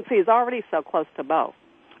he's already so close to Bo.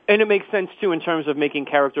 And it makes sense, too, in terms of making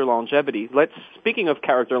character longevity. Speaking of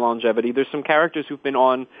character longevity, there's some characters who've been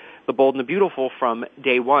on The Bold and the Beautiful from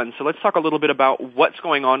day one. So let's talk a little bit about what's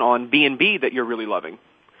going on B&B that you're really loving.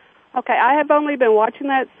 Okay, I have only been watching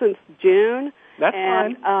that since June. That's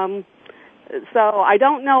fine. So I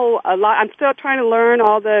don't know a lot. I'm still trying to learn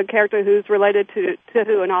all the character who's related to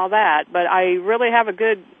who and all that, but I really have a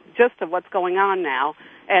good gist of what's going on now.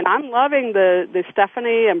 And I'm loving the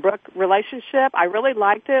Stephanie and Brooke relationship. I really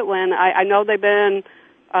liked it when I know they've been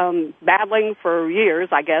battling for years,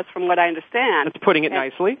 I guess, from what I understand. That's putting it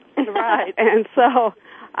nicely. Right. And so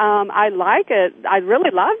I like it. I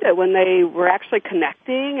really loved it when they were actually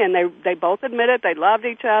connecting, and they both admitted they loved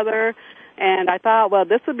each other. And I thought, well,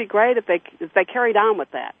 this would be great if they carried on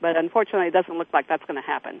with that. But unfortunately, it doesn't look like that's going to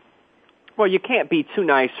happen. Well, you can't be too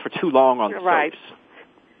nice for too long on the right. soaps.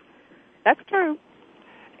 That's true.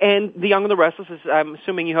 And The Young and the Restless, I'm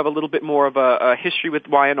assuming you have a little bit more of a history with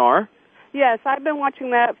Y&R. Yes, I've been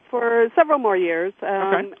watching that for several more years.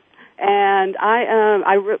 Okay. And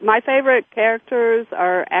my favorite characters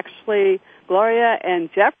are actually Gloria and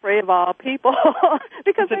Jeffrey, of all people,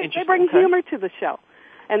 because they bring humor to the show.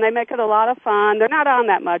 And they make it a lot of fun. They're not on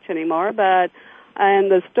that much anymore, and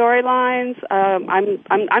the storylines,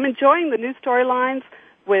 I'm enjoying the new storylines.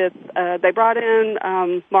 They brought in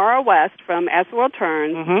Mara West from As the World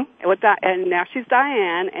Turns, and now she's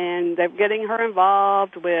Diane, and they're getting her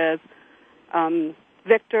involved with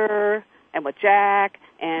Victor and with Jack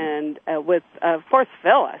and with, of course,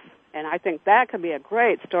 Phyllis. And I think that could be a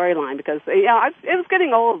great storyline because, it was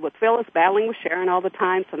getting old with Phyllis battling with Sharon all the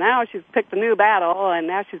time. So now she's picked a new battle, and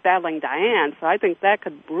now she's battling Diane. So I think that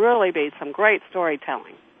could really be some great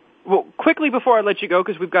storytelling. Well, quickly before I let you go,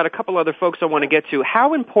 because we've got a couple other folks I want to get to,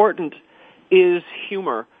 how important is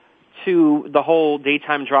humor to the whole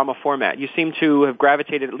daytime drama format? You seem to have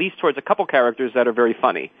gravitated at least towards a couple characters that are very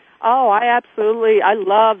funny. Oh, I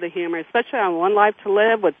love the humor, especially on One Life to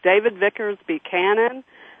Live with David Vickers Buchanan.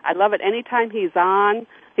 I love it anytime he's on.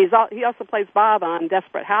 He also plays Bob on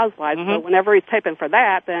Desperate Housewives, so whenever he's taping for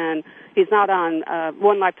that, then he's not on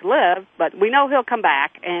One Life to Live, but we know he'll come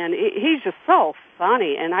back, and he's just so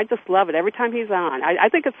funny, and I just love it every time he's on. I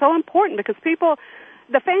think it's so important because people,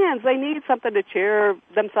 the fans, they need something to cheer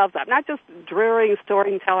themselves up, not just dreary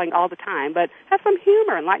storytelling all the time, but have some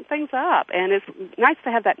humor and lighten things up, and it's nice to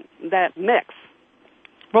have that mix.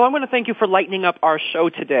 Well, I want to thank you for lightening up our show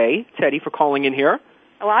today, Teddy, for calling in here.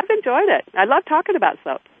 Well, I've enjoyed it. I love talking about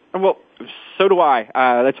soaps. Well, so do I.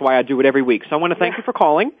 That's why I do it every week. So I want to thank you for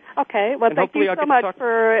calling. Okay. Well, thank you so much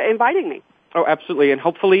for inviting me. Oh, absolutely. And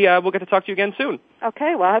hopefully we'll get to talk to you again soon.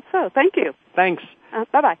 Okay. Well, I hope so. Thank you. Thanks.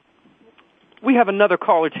 Bye-bye. We have another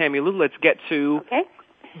caller, Tammy Lou. Let's get to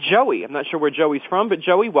Joey. I'm not sure where Joey's from, but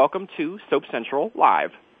Joey, welcome to Soap Central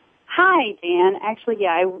Live. Hi, Dan. Actually,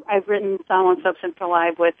 I've written some on Soap Central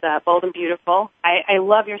Live with Bold and Beautiful. I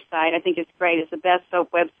love your site. I think it's great. It's the best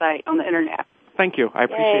soap website on the Internet. Thank you. I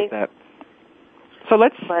appreciate that. So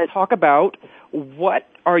let's talk about what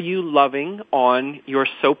are you loving on your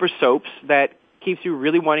soap or soaps that keeps you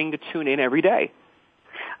really wanting to tune in every day?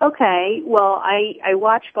 Okay. Well, I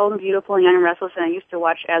watch Bold and Beautiful and Young and Restless, and I used to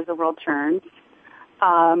watch As the World Turns.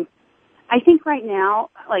 I think right now,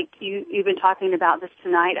 like you've been talking about this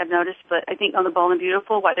tonight, I've noticed, but I think on the Bold and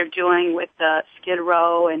Beautiful, what they're doing with Skid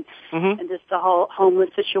Row and just the whole homeless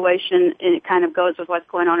situation, and it kind of goes with what's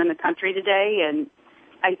going on in the country today. And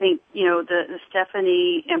I think, the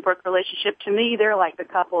Stephanie and Brooke relationship, to me, they're like the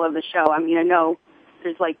couple of the show. I mean, I know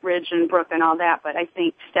there's like Ridge and Brooke and all that, but I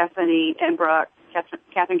think Stephanie and Brooke,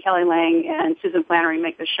 Catherine Kelly Lang and Susan Flannery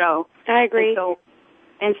make the show. I agree.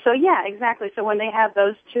 And so, yeah, exactly. So when they have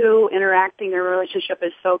those two interacting, their relationship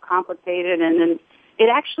is so complicated. And then it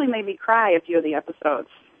actually made me cry a few of the episodes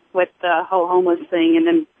with the whole homeless thing and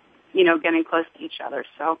then, getting close to each other.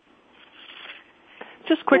 So,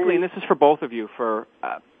 just quickly, and this is for both of you,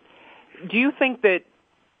 do you think that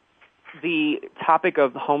the topic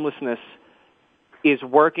of homelessness is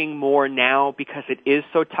working more now because it is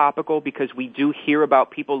so topical, because we do hear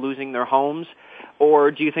about people losing their homes?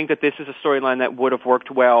 Or do you think that this is a storyline that would have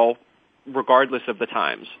worked well regardless of the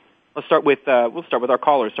times? We'll start with our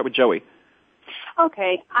callers. Start with Joey.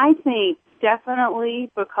 Okay. I think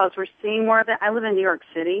definitely because we're seeing more of it. I live in New York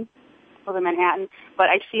City, I live in Manhattan, but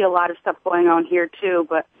I see a lot of stuff going on here too.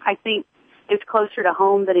 But I think it's closer to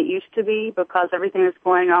home than it used to be because everything is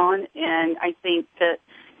going on. And I think that,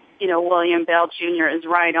 William Bell Jr. is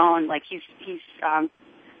right on. Like he's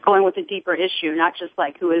going with a deeper issue, not just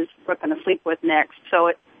like who is Brooke going to sleep with next.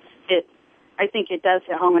 So I think it does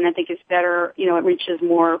hit home, and I think it's better, it reaches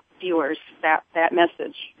more viewers, that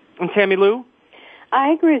message. And Tammy Lou? I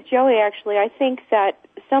agree with Joey, actually. I think that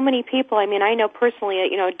so many people, I mean, I know personally,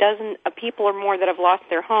 a dozen people or more that have lost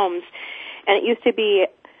their homes, and it used to be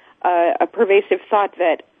a pervasive thought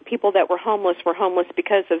that people that were homeless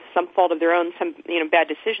because of some fault of their own, some bad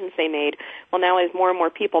decisions they made. Well, now as more and more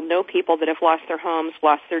people know people that have lost their homes,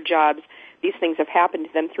 lost their jobs, these things have happened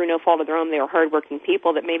to them through no fault of their own. They are hardworking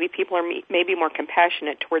people, that maybe people are maybe more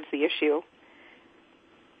compassionate towards the issue.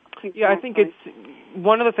 Yeah, I think it's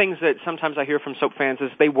one of the things that sometimes I hear from soap fans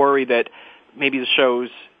is they worry that maybe the shows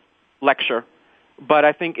lecture. But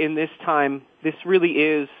I think in this time, this really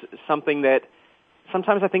is something that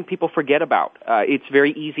sometimes I think people forget about. It's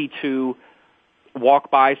very easy to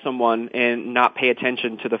walk by someone and not pay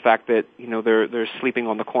attention to the fact that, they're sleeping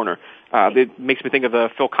on the corner. It makes me think of the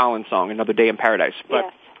Phil Collins song, Another Day in Paradise. But,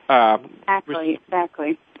 yes,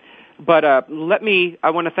 exactly. But I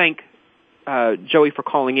want to thank Joey for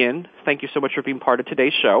calling in. Thank you so much for being part of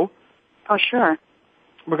today's show. Oh, sure.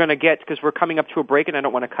 We're going to because we're coming up to a break and I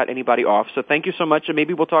don't want to cut anybody off. So thank you so much, and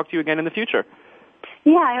maybe we'll talk to you again in the future.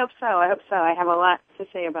 Yeah, I hope so. I have a lot to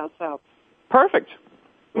say about soap. Perfect.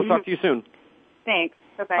 We'll talk to you soon. Thanks.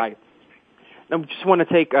 Bye-bye. Bye. Now, we just want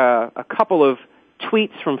to take a couple of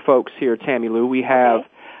tweets from folks here, Tammy Lou. We have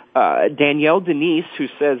Danielle Denise, who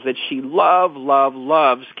says that she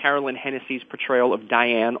loves Carolyn Hennessy's portrayal of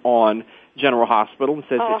Diane on General Hospital, and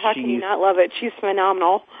says that how can you not love it? She's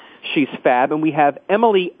phenomenal. She's fab. And we have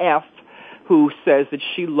Emily F., who says that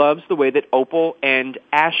she loves the way that Opal and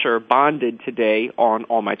Asher bonded today on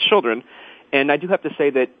All My Children. And I do have to say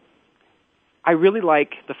that I really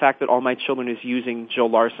like the fact that All My Children is using Joe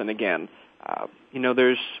Larson again.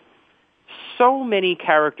 There's so many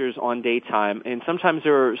characters on daytime, and sometimes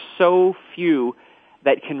there are so few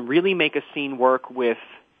that can really make a scene work with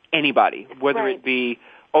anybody, whether it be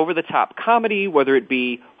over-the-top comedy, whether it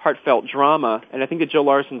be heartfelt drama. And I think that Joe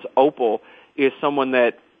Larson's Opal is someone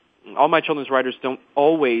that All My Children's writers don't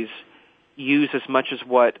always use as much as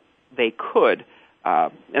what they could.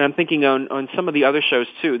 And I'm thinking on some of the other shows,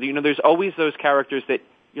 too. There's always those characters that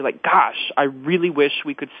you're like, gosh, I really wish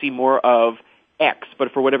we could see more of X,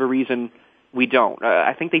 but for whatever reason, we don't.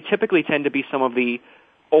 I think they typically tend to be some of the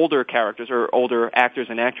older characters or older actors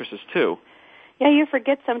and actresses, too. Yeah, you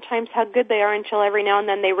forget sometimes how good they are until every now and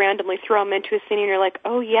then they randomly throw them into a scene and you're like,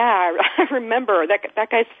 oh, yeah, I remember. That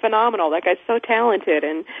guy's phenomenal. That guy's so talented.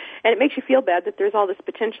 And it makes you feel bad that there's all this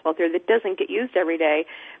potential out there that doesn't get used every day.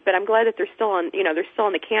 But I'm glad that they're still on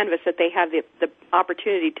the canvas, that they have the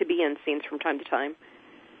opportunity to be in scenes from time to time.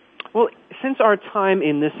 Well, since our time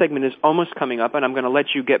in this segment is almost coming up, and I'm going to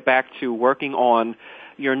let you get back to working on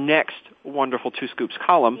your next wonderful Two Scoops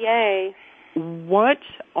column. Yay. What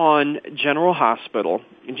on General Hospital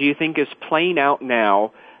do you think is playing out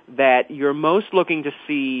now that you're most looking to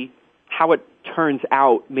see how it turns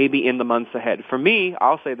out maybe in the months ahead? For me,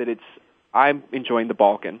 I'll say that I'm enjoying the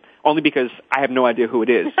Balkan, only because I have no idea who it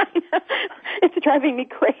is. It's driving me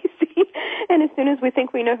crazy. And as soon as we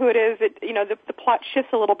think we know who it is, the plot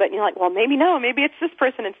shifts a little bit, and you're like, well, maybe it's this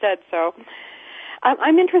person instead. So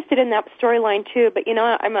I'm interested in that storyline too. But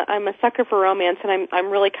I'm a sucker for romance, and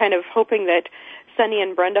I'm really kind of hoping that Sonny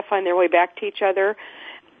and Brenda find their way back to each other.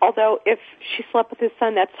 Although if she slept with his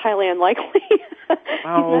son, that's highly unlikely.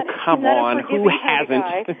 Oh, come on, who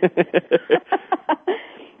hasn't?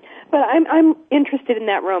 But I'm interested in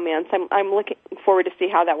that romance. I'm looking forward to see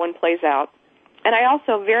how that one plays out. And I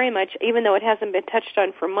also very much, even though it hasn't been touched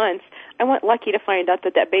on for months, I want Lucky to find out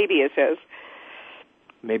that baby is his.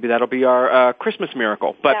 Maybe that'll be our Christmas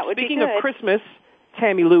miracle. But speaking of Christmas,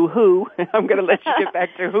 Tammy Lou Who, I'm going to let you get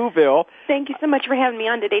back to Whoville. Thank you so much for having me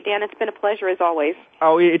on today, Dan. It's been a pleasure as always.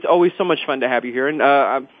 Oh, it's always so much fun to have you here. And,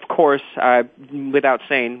 of course, without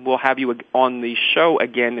saying, we'll have you on the show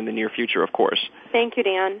again in the near future, of course. Thank you,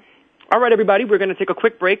 Dan. All right, everybody, we're going to take a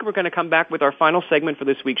quick break. We're going to come back with our final segment for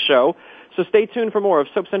this week's show. So stay tuned for more of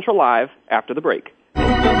Soap Central Live after the break.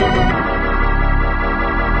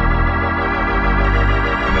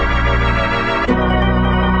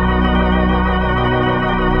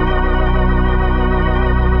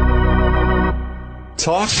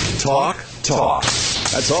 Talk, talk, talk.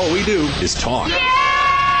 That's all we do is talk.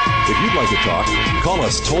 If you'd like to talk, call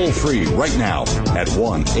us toll-free right now at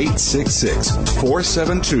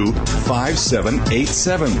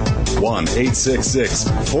 1-866-472-5787.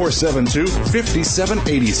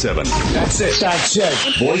 1-866-472-5787. That's it.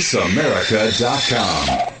 VoiceAmerica.com.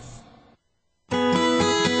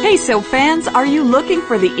 Hey, soap fans, are you looking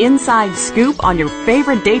for the inside scoop on your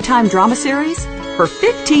favorite daytime drama series? For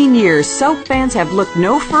 15 years, soap fans have looked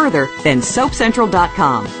no further than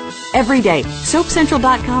SoapCentral.com. Every day,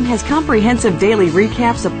 SoapCentral.com has comprehensive daily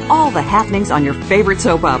recaps of all the happenings on your favorite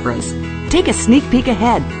soap operas. Take a sneak peek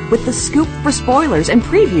ahead with the scoop for spoilers and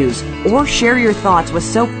previews, or share your thoughts with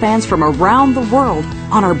soap fans from around the world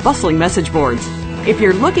on our bustling message boards. If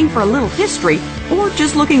you're looking for a little history or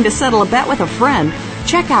just looking to settle a bet with a friend,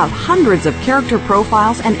 check out hundreds of character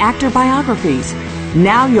profiles and actor biographies.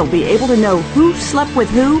 Now you'll be able to know who slept with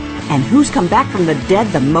who and who's come back from the dead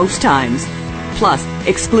the most times. Plus,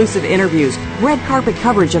 exclusive interviews, red carpet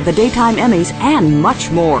coverage of the Daytime Emmys, and much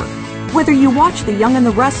more. Whether you watch The Young and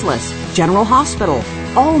the Restless, General Hospital,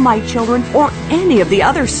 All My Children, or any of the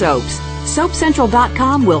other soaps,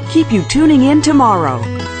 SoapCentral.com will keep you tuning in tomorrow.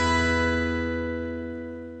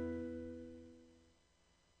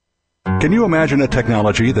 Can you imagine a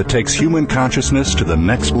technology that takes human consciousness to the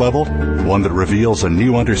next level? One that reveals a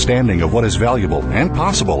new understanding of what is valuable and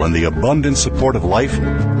possible in the abundant support of life?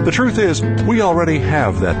 The truth is, we already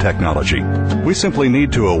have that technology. We simply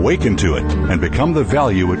need to awaken to it and become the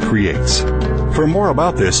value it creates. For more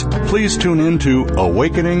about this, please tune in to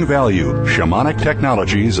Awakening Value, Shamanic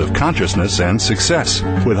Technologies of Consciousness and Success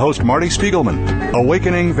with host Marty Spiegelman.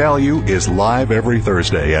 Awakening Value is live every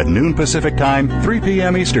Thursday at noon Pacific Time, 3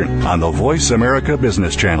 p.m. Eastern on the Voice America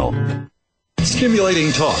Business Channel.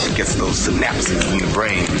 Stimulating talk. It gets those synapses in your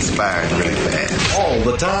brain firing really fast. All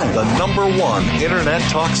the time. The #1 Internet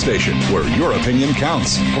talk station where your opinion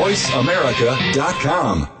counts.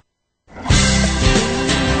 VoiceAmerica.com.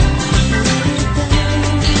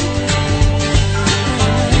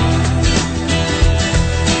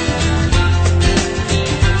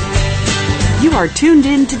 You are tuned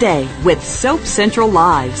in today with Soap Central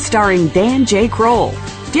Live, starring Dan J. Kroll.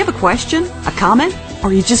 Do you have a question, a comment,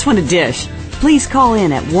 or you just want to dish? Please call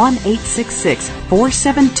in at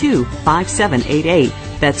 1-866-472-5788.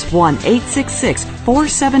 That's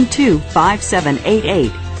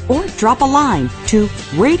 1-866-472-5788. Or drop a line to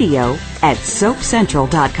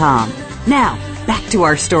radio@soapcentral.com. Now, back to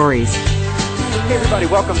our stories. Hey everybody,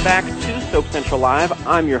 welcome back to Soap Central Live.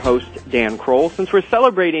 I'm your host, Dan Kroll. Since we're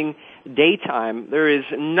celebrating daytime, there is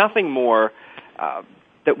nothing more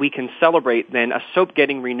that we can celebrate than a soap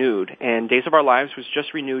getting renewed. And Days of Our Lives was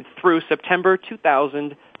just renewed through September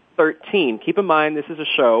 2013. Keep in mind, this is a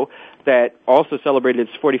show that also celebrated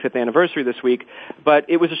its 45th anniversary this week, but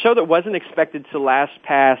it was a show that wasn't expected to last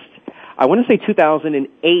past, I want to say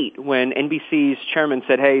 2008, when NBC's chairman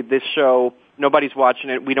said, hey, this show, nobody's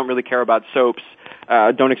watching it, we don't really care about soaps,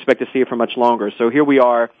 don't expect to see it for much longer. So here we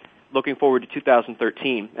are, looking forward to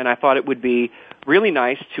 2013, and I thought it would be really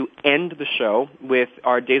nice to end the show with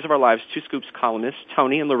our Days of Our Lives Two Scoops columnists,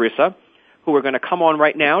 Tony and Larissa, who are going to come on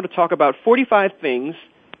right now to talk about 45 things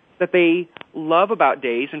that they love about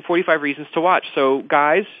Days and 45 reasons to watch. So,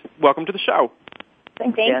 guys, welcome to the show.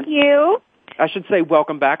 Thank you. I should say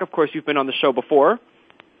welcome back. Of course, you've been on the show before.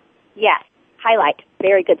 Yes. Highlight.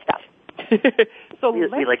 Very good stuff. So we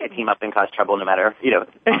like to team up and cause trouble no matter,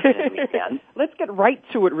 Let's get right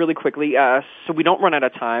to it really quickly so we don't run out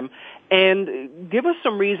of time. And give us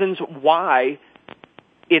some reasons why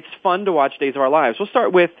it's fun to watch Days of Our Lives. We'll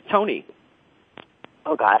start with Tony.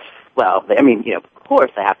 Oh, gosh. Well, I mean, of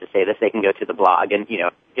course I have to say this. They can go to the blog and,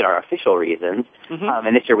 get our official reasons. Mm-hmm.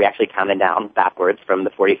 And this year we actually counted down backwards from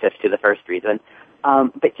the 45th to the first reason.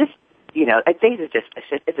 But just, Days is just,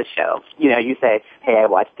 it's a show. You say, hey, I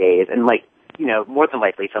watched Days, and more than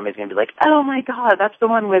likely somebody's going to be like, oh my God, that's the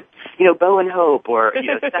one with, Bo and Hope or,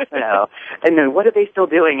 Stefano. And then what are they still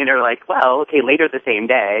doing? And you're like, well, okay, later the same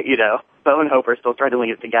day, Bo and Hope are still struggling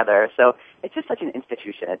it together. So it's just such an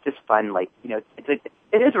institution. It's just fun. It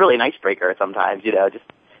is really an icebreaker sometimes, just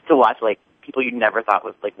to watch, people you never thought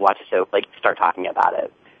would, watch a show, start talking about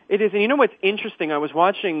it. It is. And you know what's interesting? I was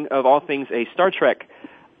watching, of all things, a Star Trek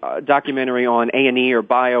documentary on A&E or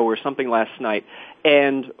Bio or something last night.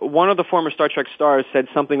 And one of the former Star Trek stars said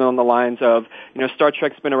something along the lines of, Star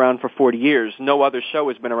Trek's been around for 40 years. No other show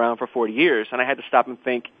has been around for 40 years. And I had to stop and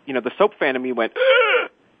think, the soap fan of me went,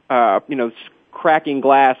 cracking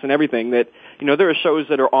glass and everything, that, there are shows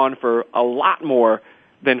that are on for a lot more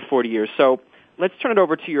than 40 years. So let's turn it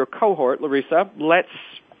over to your cohort, Larissa. Let's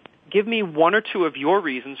give me one or two of your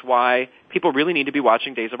reasons why people really need to be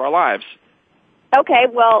watching Days of Our Lives. Okay,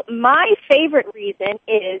 well, my favorite reason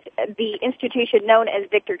is the institution known as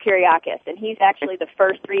Victor Kiriakis, and he's actually the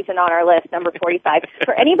first reason on our list, number 45.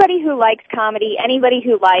 For anybody who likes comedy, anybody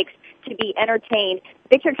who likes to be entertained,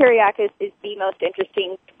 Victor Kiriakis is the most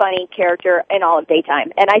interesting, funny character in all of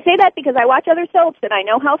daytime. And I say that because I watch other soaps, and I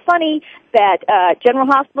know how funny that General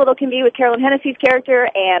Hospital can be with Carolyn Hennessy's character,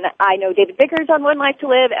 and I know David Vickers on One Life to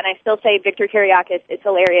Live, and I still say Victor Kiriakis is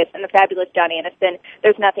hilarious, and the fabulous Johnny Aniston,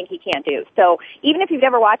 there's nothing he can't do. So even if you've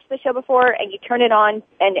never watched the show before and you turn it on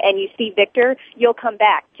and you see Victor, you'll come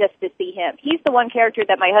back just to see him. He's the one character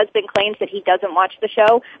that my husband claims that he doesn't watch the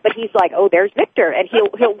show, but he's like, oh, there's Victor, and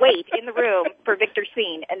he'll wait in the room for Victor's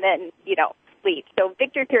scene, and then, leave. So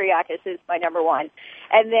Victor Kiriakis is my number one.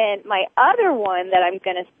 And then my other one that I'm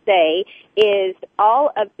going to say is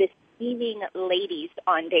all of the scheming ladies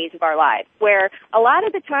on Days of Our Lives, where a lot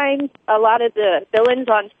of the times, a lot of the villains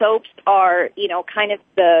on soaps are, kind of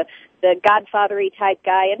the Godfather-y type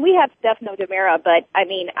guy. And we have Stefano DiMera, but,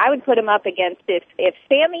 I would put him up against if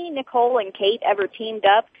Sammy, Nicole, and Kate ever teamed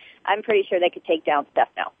up, I'm pretty sure they could take down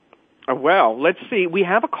Stefano. Well, let's see. We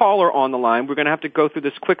have a caller on the line. We're going to have to go through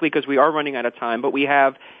this quickly because we are running out of time. But we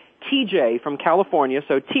have TJ from California.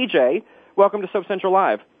 So, TJ, welcome to Soap Central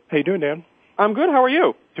Live. How you doing, Dan? I'm good. How are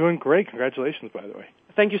you? Doing great. Congratulations, by the way.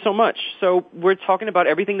 Thank you so much. So we're talking about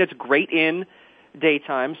everything that's great in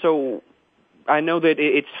daytime. So I know that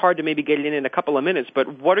it's hard to maybe get it in a couple of minutes,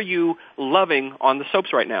 but what are you loving on the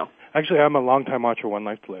soaps right now? Actually, I'm a longtime watcher of One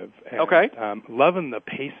Life to Live. And, okay. Loving the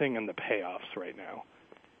pacing and the payoffs right now.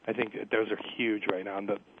 I think those are huge right now.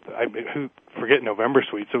 Forget November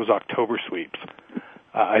sweeps. It was October sweeps,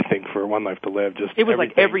 I think, for One Life to Live. It was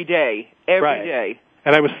like every day. Every day.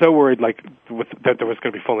 And I was so worried, that there was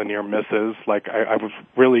going to be full of near misses. I was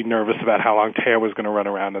really nervous about how long Taya was going to run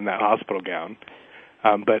around in that hospital gown.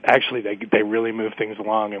 But actually, they really moved things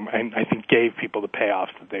along, and I think gave people the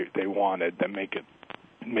payoffs that they wanted that make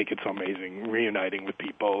it so amazing, reuniting with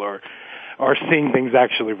people or seeing things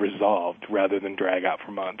actually resolved rather than drag out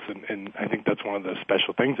for months. And I think that's one of the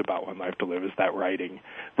special things about One Life to Live is that writing,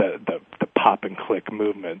 the pop and click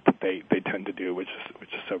movement that they tend to do, which is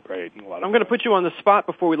so great. And I'm going to put you on the spot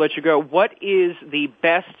before we let you go. What is the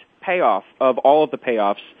best payoff of all of the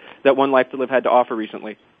payoffs that One Life to Live had to offer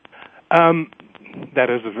recently? That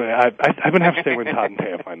is, I'm going to have to say when Todd and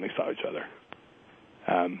Taya finally saw each other.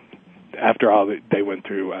 After all they went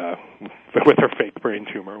through with her fake brain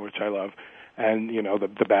tumor, which I love, and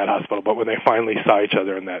the bad hospital, but when they finally saw each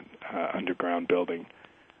other in that underground building,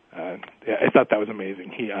 I thought that was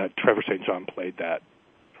amazing. Trevor St. John played that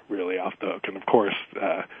really off the hook, and of course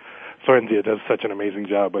Sorrenzia does such an amazing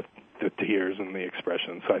job with the tears and the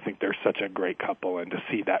expression. So I think they're such a great couple, and to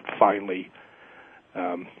see that finally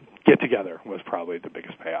get together was probably the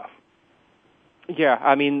biggest payoff.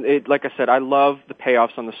 Yeah, like I said, I love the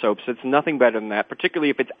payoffs on the soaps. It's nothing better than that, particularly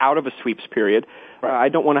if it's out of a sweeps period. Right. I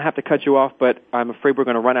don't want to have to cut you off, but I'm afraid we're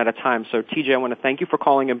going to run out of time. So, TJ, I want to thank you for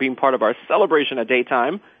calling and being part of our celebration of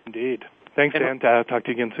daytime. Indeed. Thanks, Dan. Talk to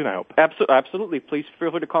you again soon, I hope. Absolutely. Please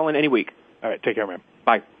feel free to call in any week. All right. Take care, man.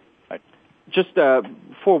 Bye. Just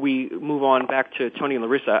before we move on back to Tony and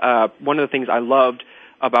Larissa, one of the things I loved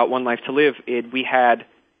about One Life to Live, we had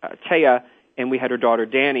Taya and we had her daughter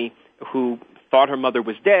Danny, who thought her mother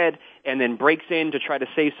was dead, and then breaks in to try to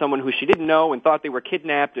save someone who she didn't know and thought they were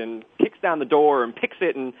kidnapped, and kicks down the door and picks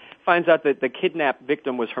it and finds out that the kidnapped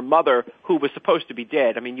victim was her mother, who was supposed to be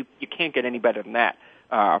dead. You can't get any better than that,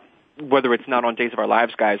 whether it's not on Days of Our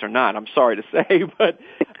Lives, guys, or not. I'm sorry to say, but...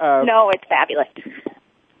 no, it's fabulous.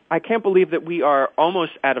 I can't believe that we are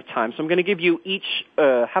almost out of time, so I'm going to give you each,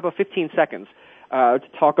 how about 15 seconds to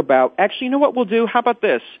talk about... Actually, you know what we'll do? How about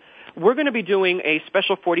this? We're going to be doing a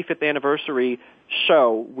special 45th anniversary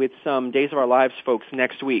show with some Days of Our Lives folks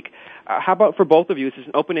next week. How about for both of you, this is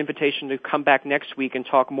an open invitation to come back next week and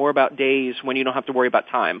talk more about days when you don't have to worry about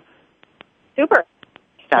time. Super.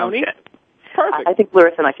 Sounds Tony? Good. Perfect. I think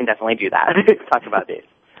Larissa and I can definitely do that. Talk about days.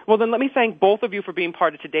 Well, then let me thank both of you for being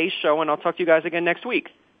part of today's show, and I'll talk to you guys again next week.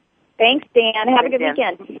 Thanks, Dan. Have a good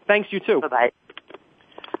weekend. Thanks, you too. Bye-bye.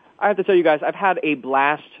 I have to tell you guys, I've had a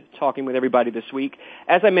blast talking with everybody this week.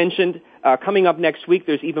 As I mentioned, coming up next week,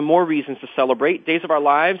 there's even more reasons to celebrate. Days of Our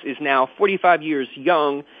Lives is now 45 years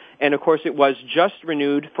young, and of course it was just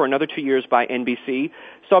renewed for another 2 years by NBC.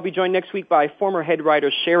 So I'll be joined next week by former head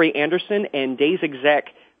writer Sherry Anderson and Days exec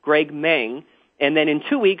Greg Meng. And then in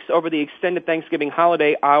 2 weeks, over the extended Thanksgiving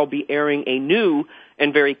holiday, I'll be airing a new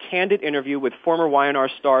and very candid interview with former Y&R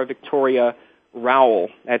star Victoria Rowell.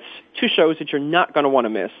 That's two shows that you're not going to want to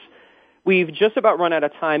miss. We've just about run out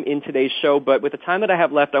of time in today's show, but with the time that I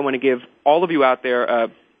have left, I want to give all of you out there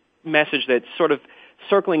a message that's sort of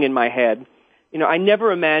circling in my head. I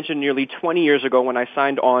never imagined nearly 20 years ago when I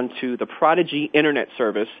signed on to the Prodigy Internet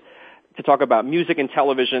service to talk about music and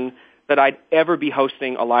television that I'd ever be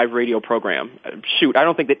hosting a live radio program. Shoot, I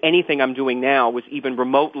don't think that anything I'm doing now was even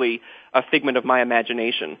remotely a figment of my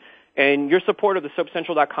imagination. And your support of the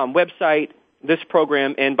SoapCentral.com website, this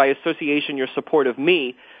program, and by association your support of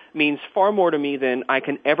me means far more to me than I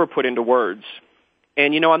can ever put into words.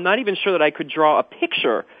 And, I'm not even sure that I could draw a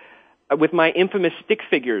picture with my infamous stick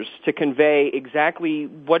figures to convey exactly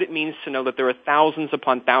what it means to know that there are thousands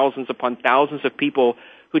upon thousands upon thousands of people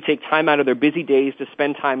who take time out of their busy days to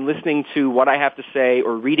spend time listening to what I have to say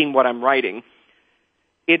or reading what I'm writing.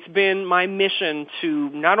 It's been my mission to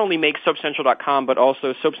not only make SoapCentral.com, but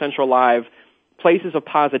also Soap Central Live places of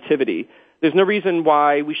positivity. There's no reason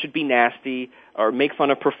why we should be nasty or make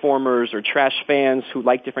fun of performers or trash fans who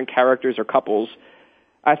like different characters or couples.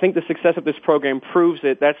 I think the success of this program proves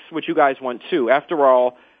that that's what you guys want too. After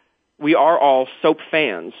all, we are all soap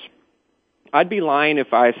fans. I'd be lying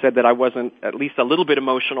if I said that I wasn't at least a little bit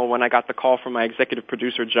emotional when I got the call from my executive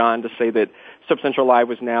producer, John, to say that Soap Central Live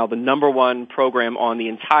was now the #1 program on the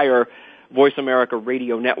entire Voice America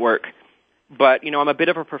radio network. But, I'm a bit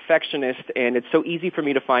of a perfectionist, and it's so easy for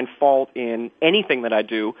me to find fault in anything that I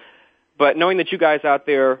do. But knowing that you guys out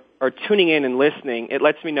there are tuning in and listening, it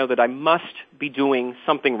lets me know that I must be doing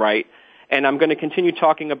something right. And I'm going to continue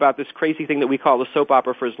talking about this crazy thing that we call the soap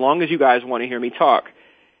opera for as long as you guys want to hear me talk.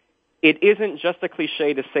 It isn't just a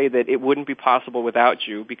cliche to say that it wouldn't be possible without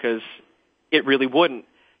you, because it really wouldn't.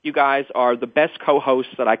 You guys are the best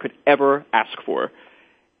co-hosts that I could ever ask for.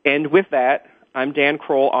 And with that, I'm Dan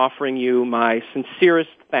Kroll offering you my sincerest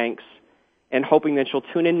thanks and hoping that you'll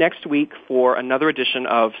tune in next week for another edition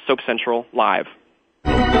of Soap Central Live.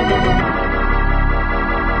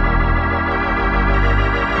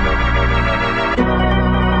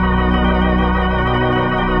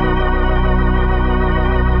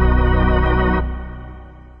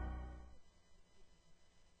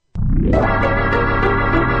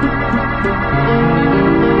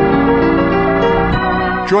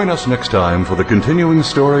 Join us next time for the continuing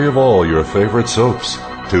story of all your favorite soaps.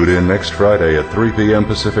 Tune in next Friday at 3 p.m.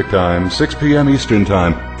 Pacific Time, 6 p.m. Eastern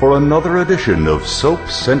Time for another edition of Soap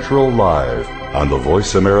Central Live on the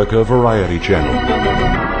Voice America Variety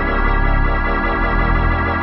Channel.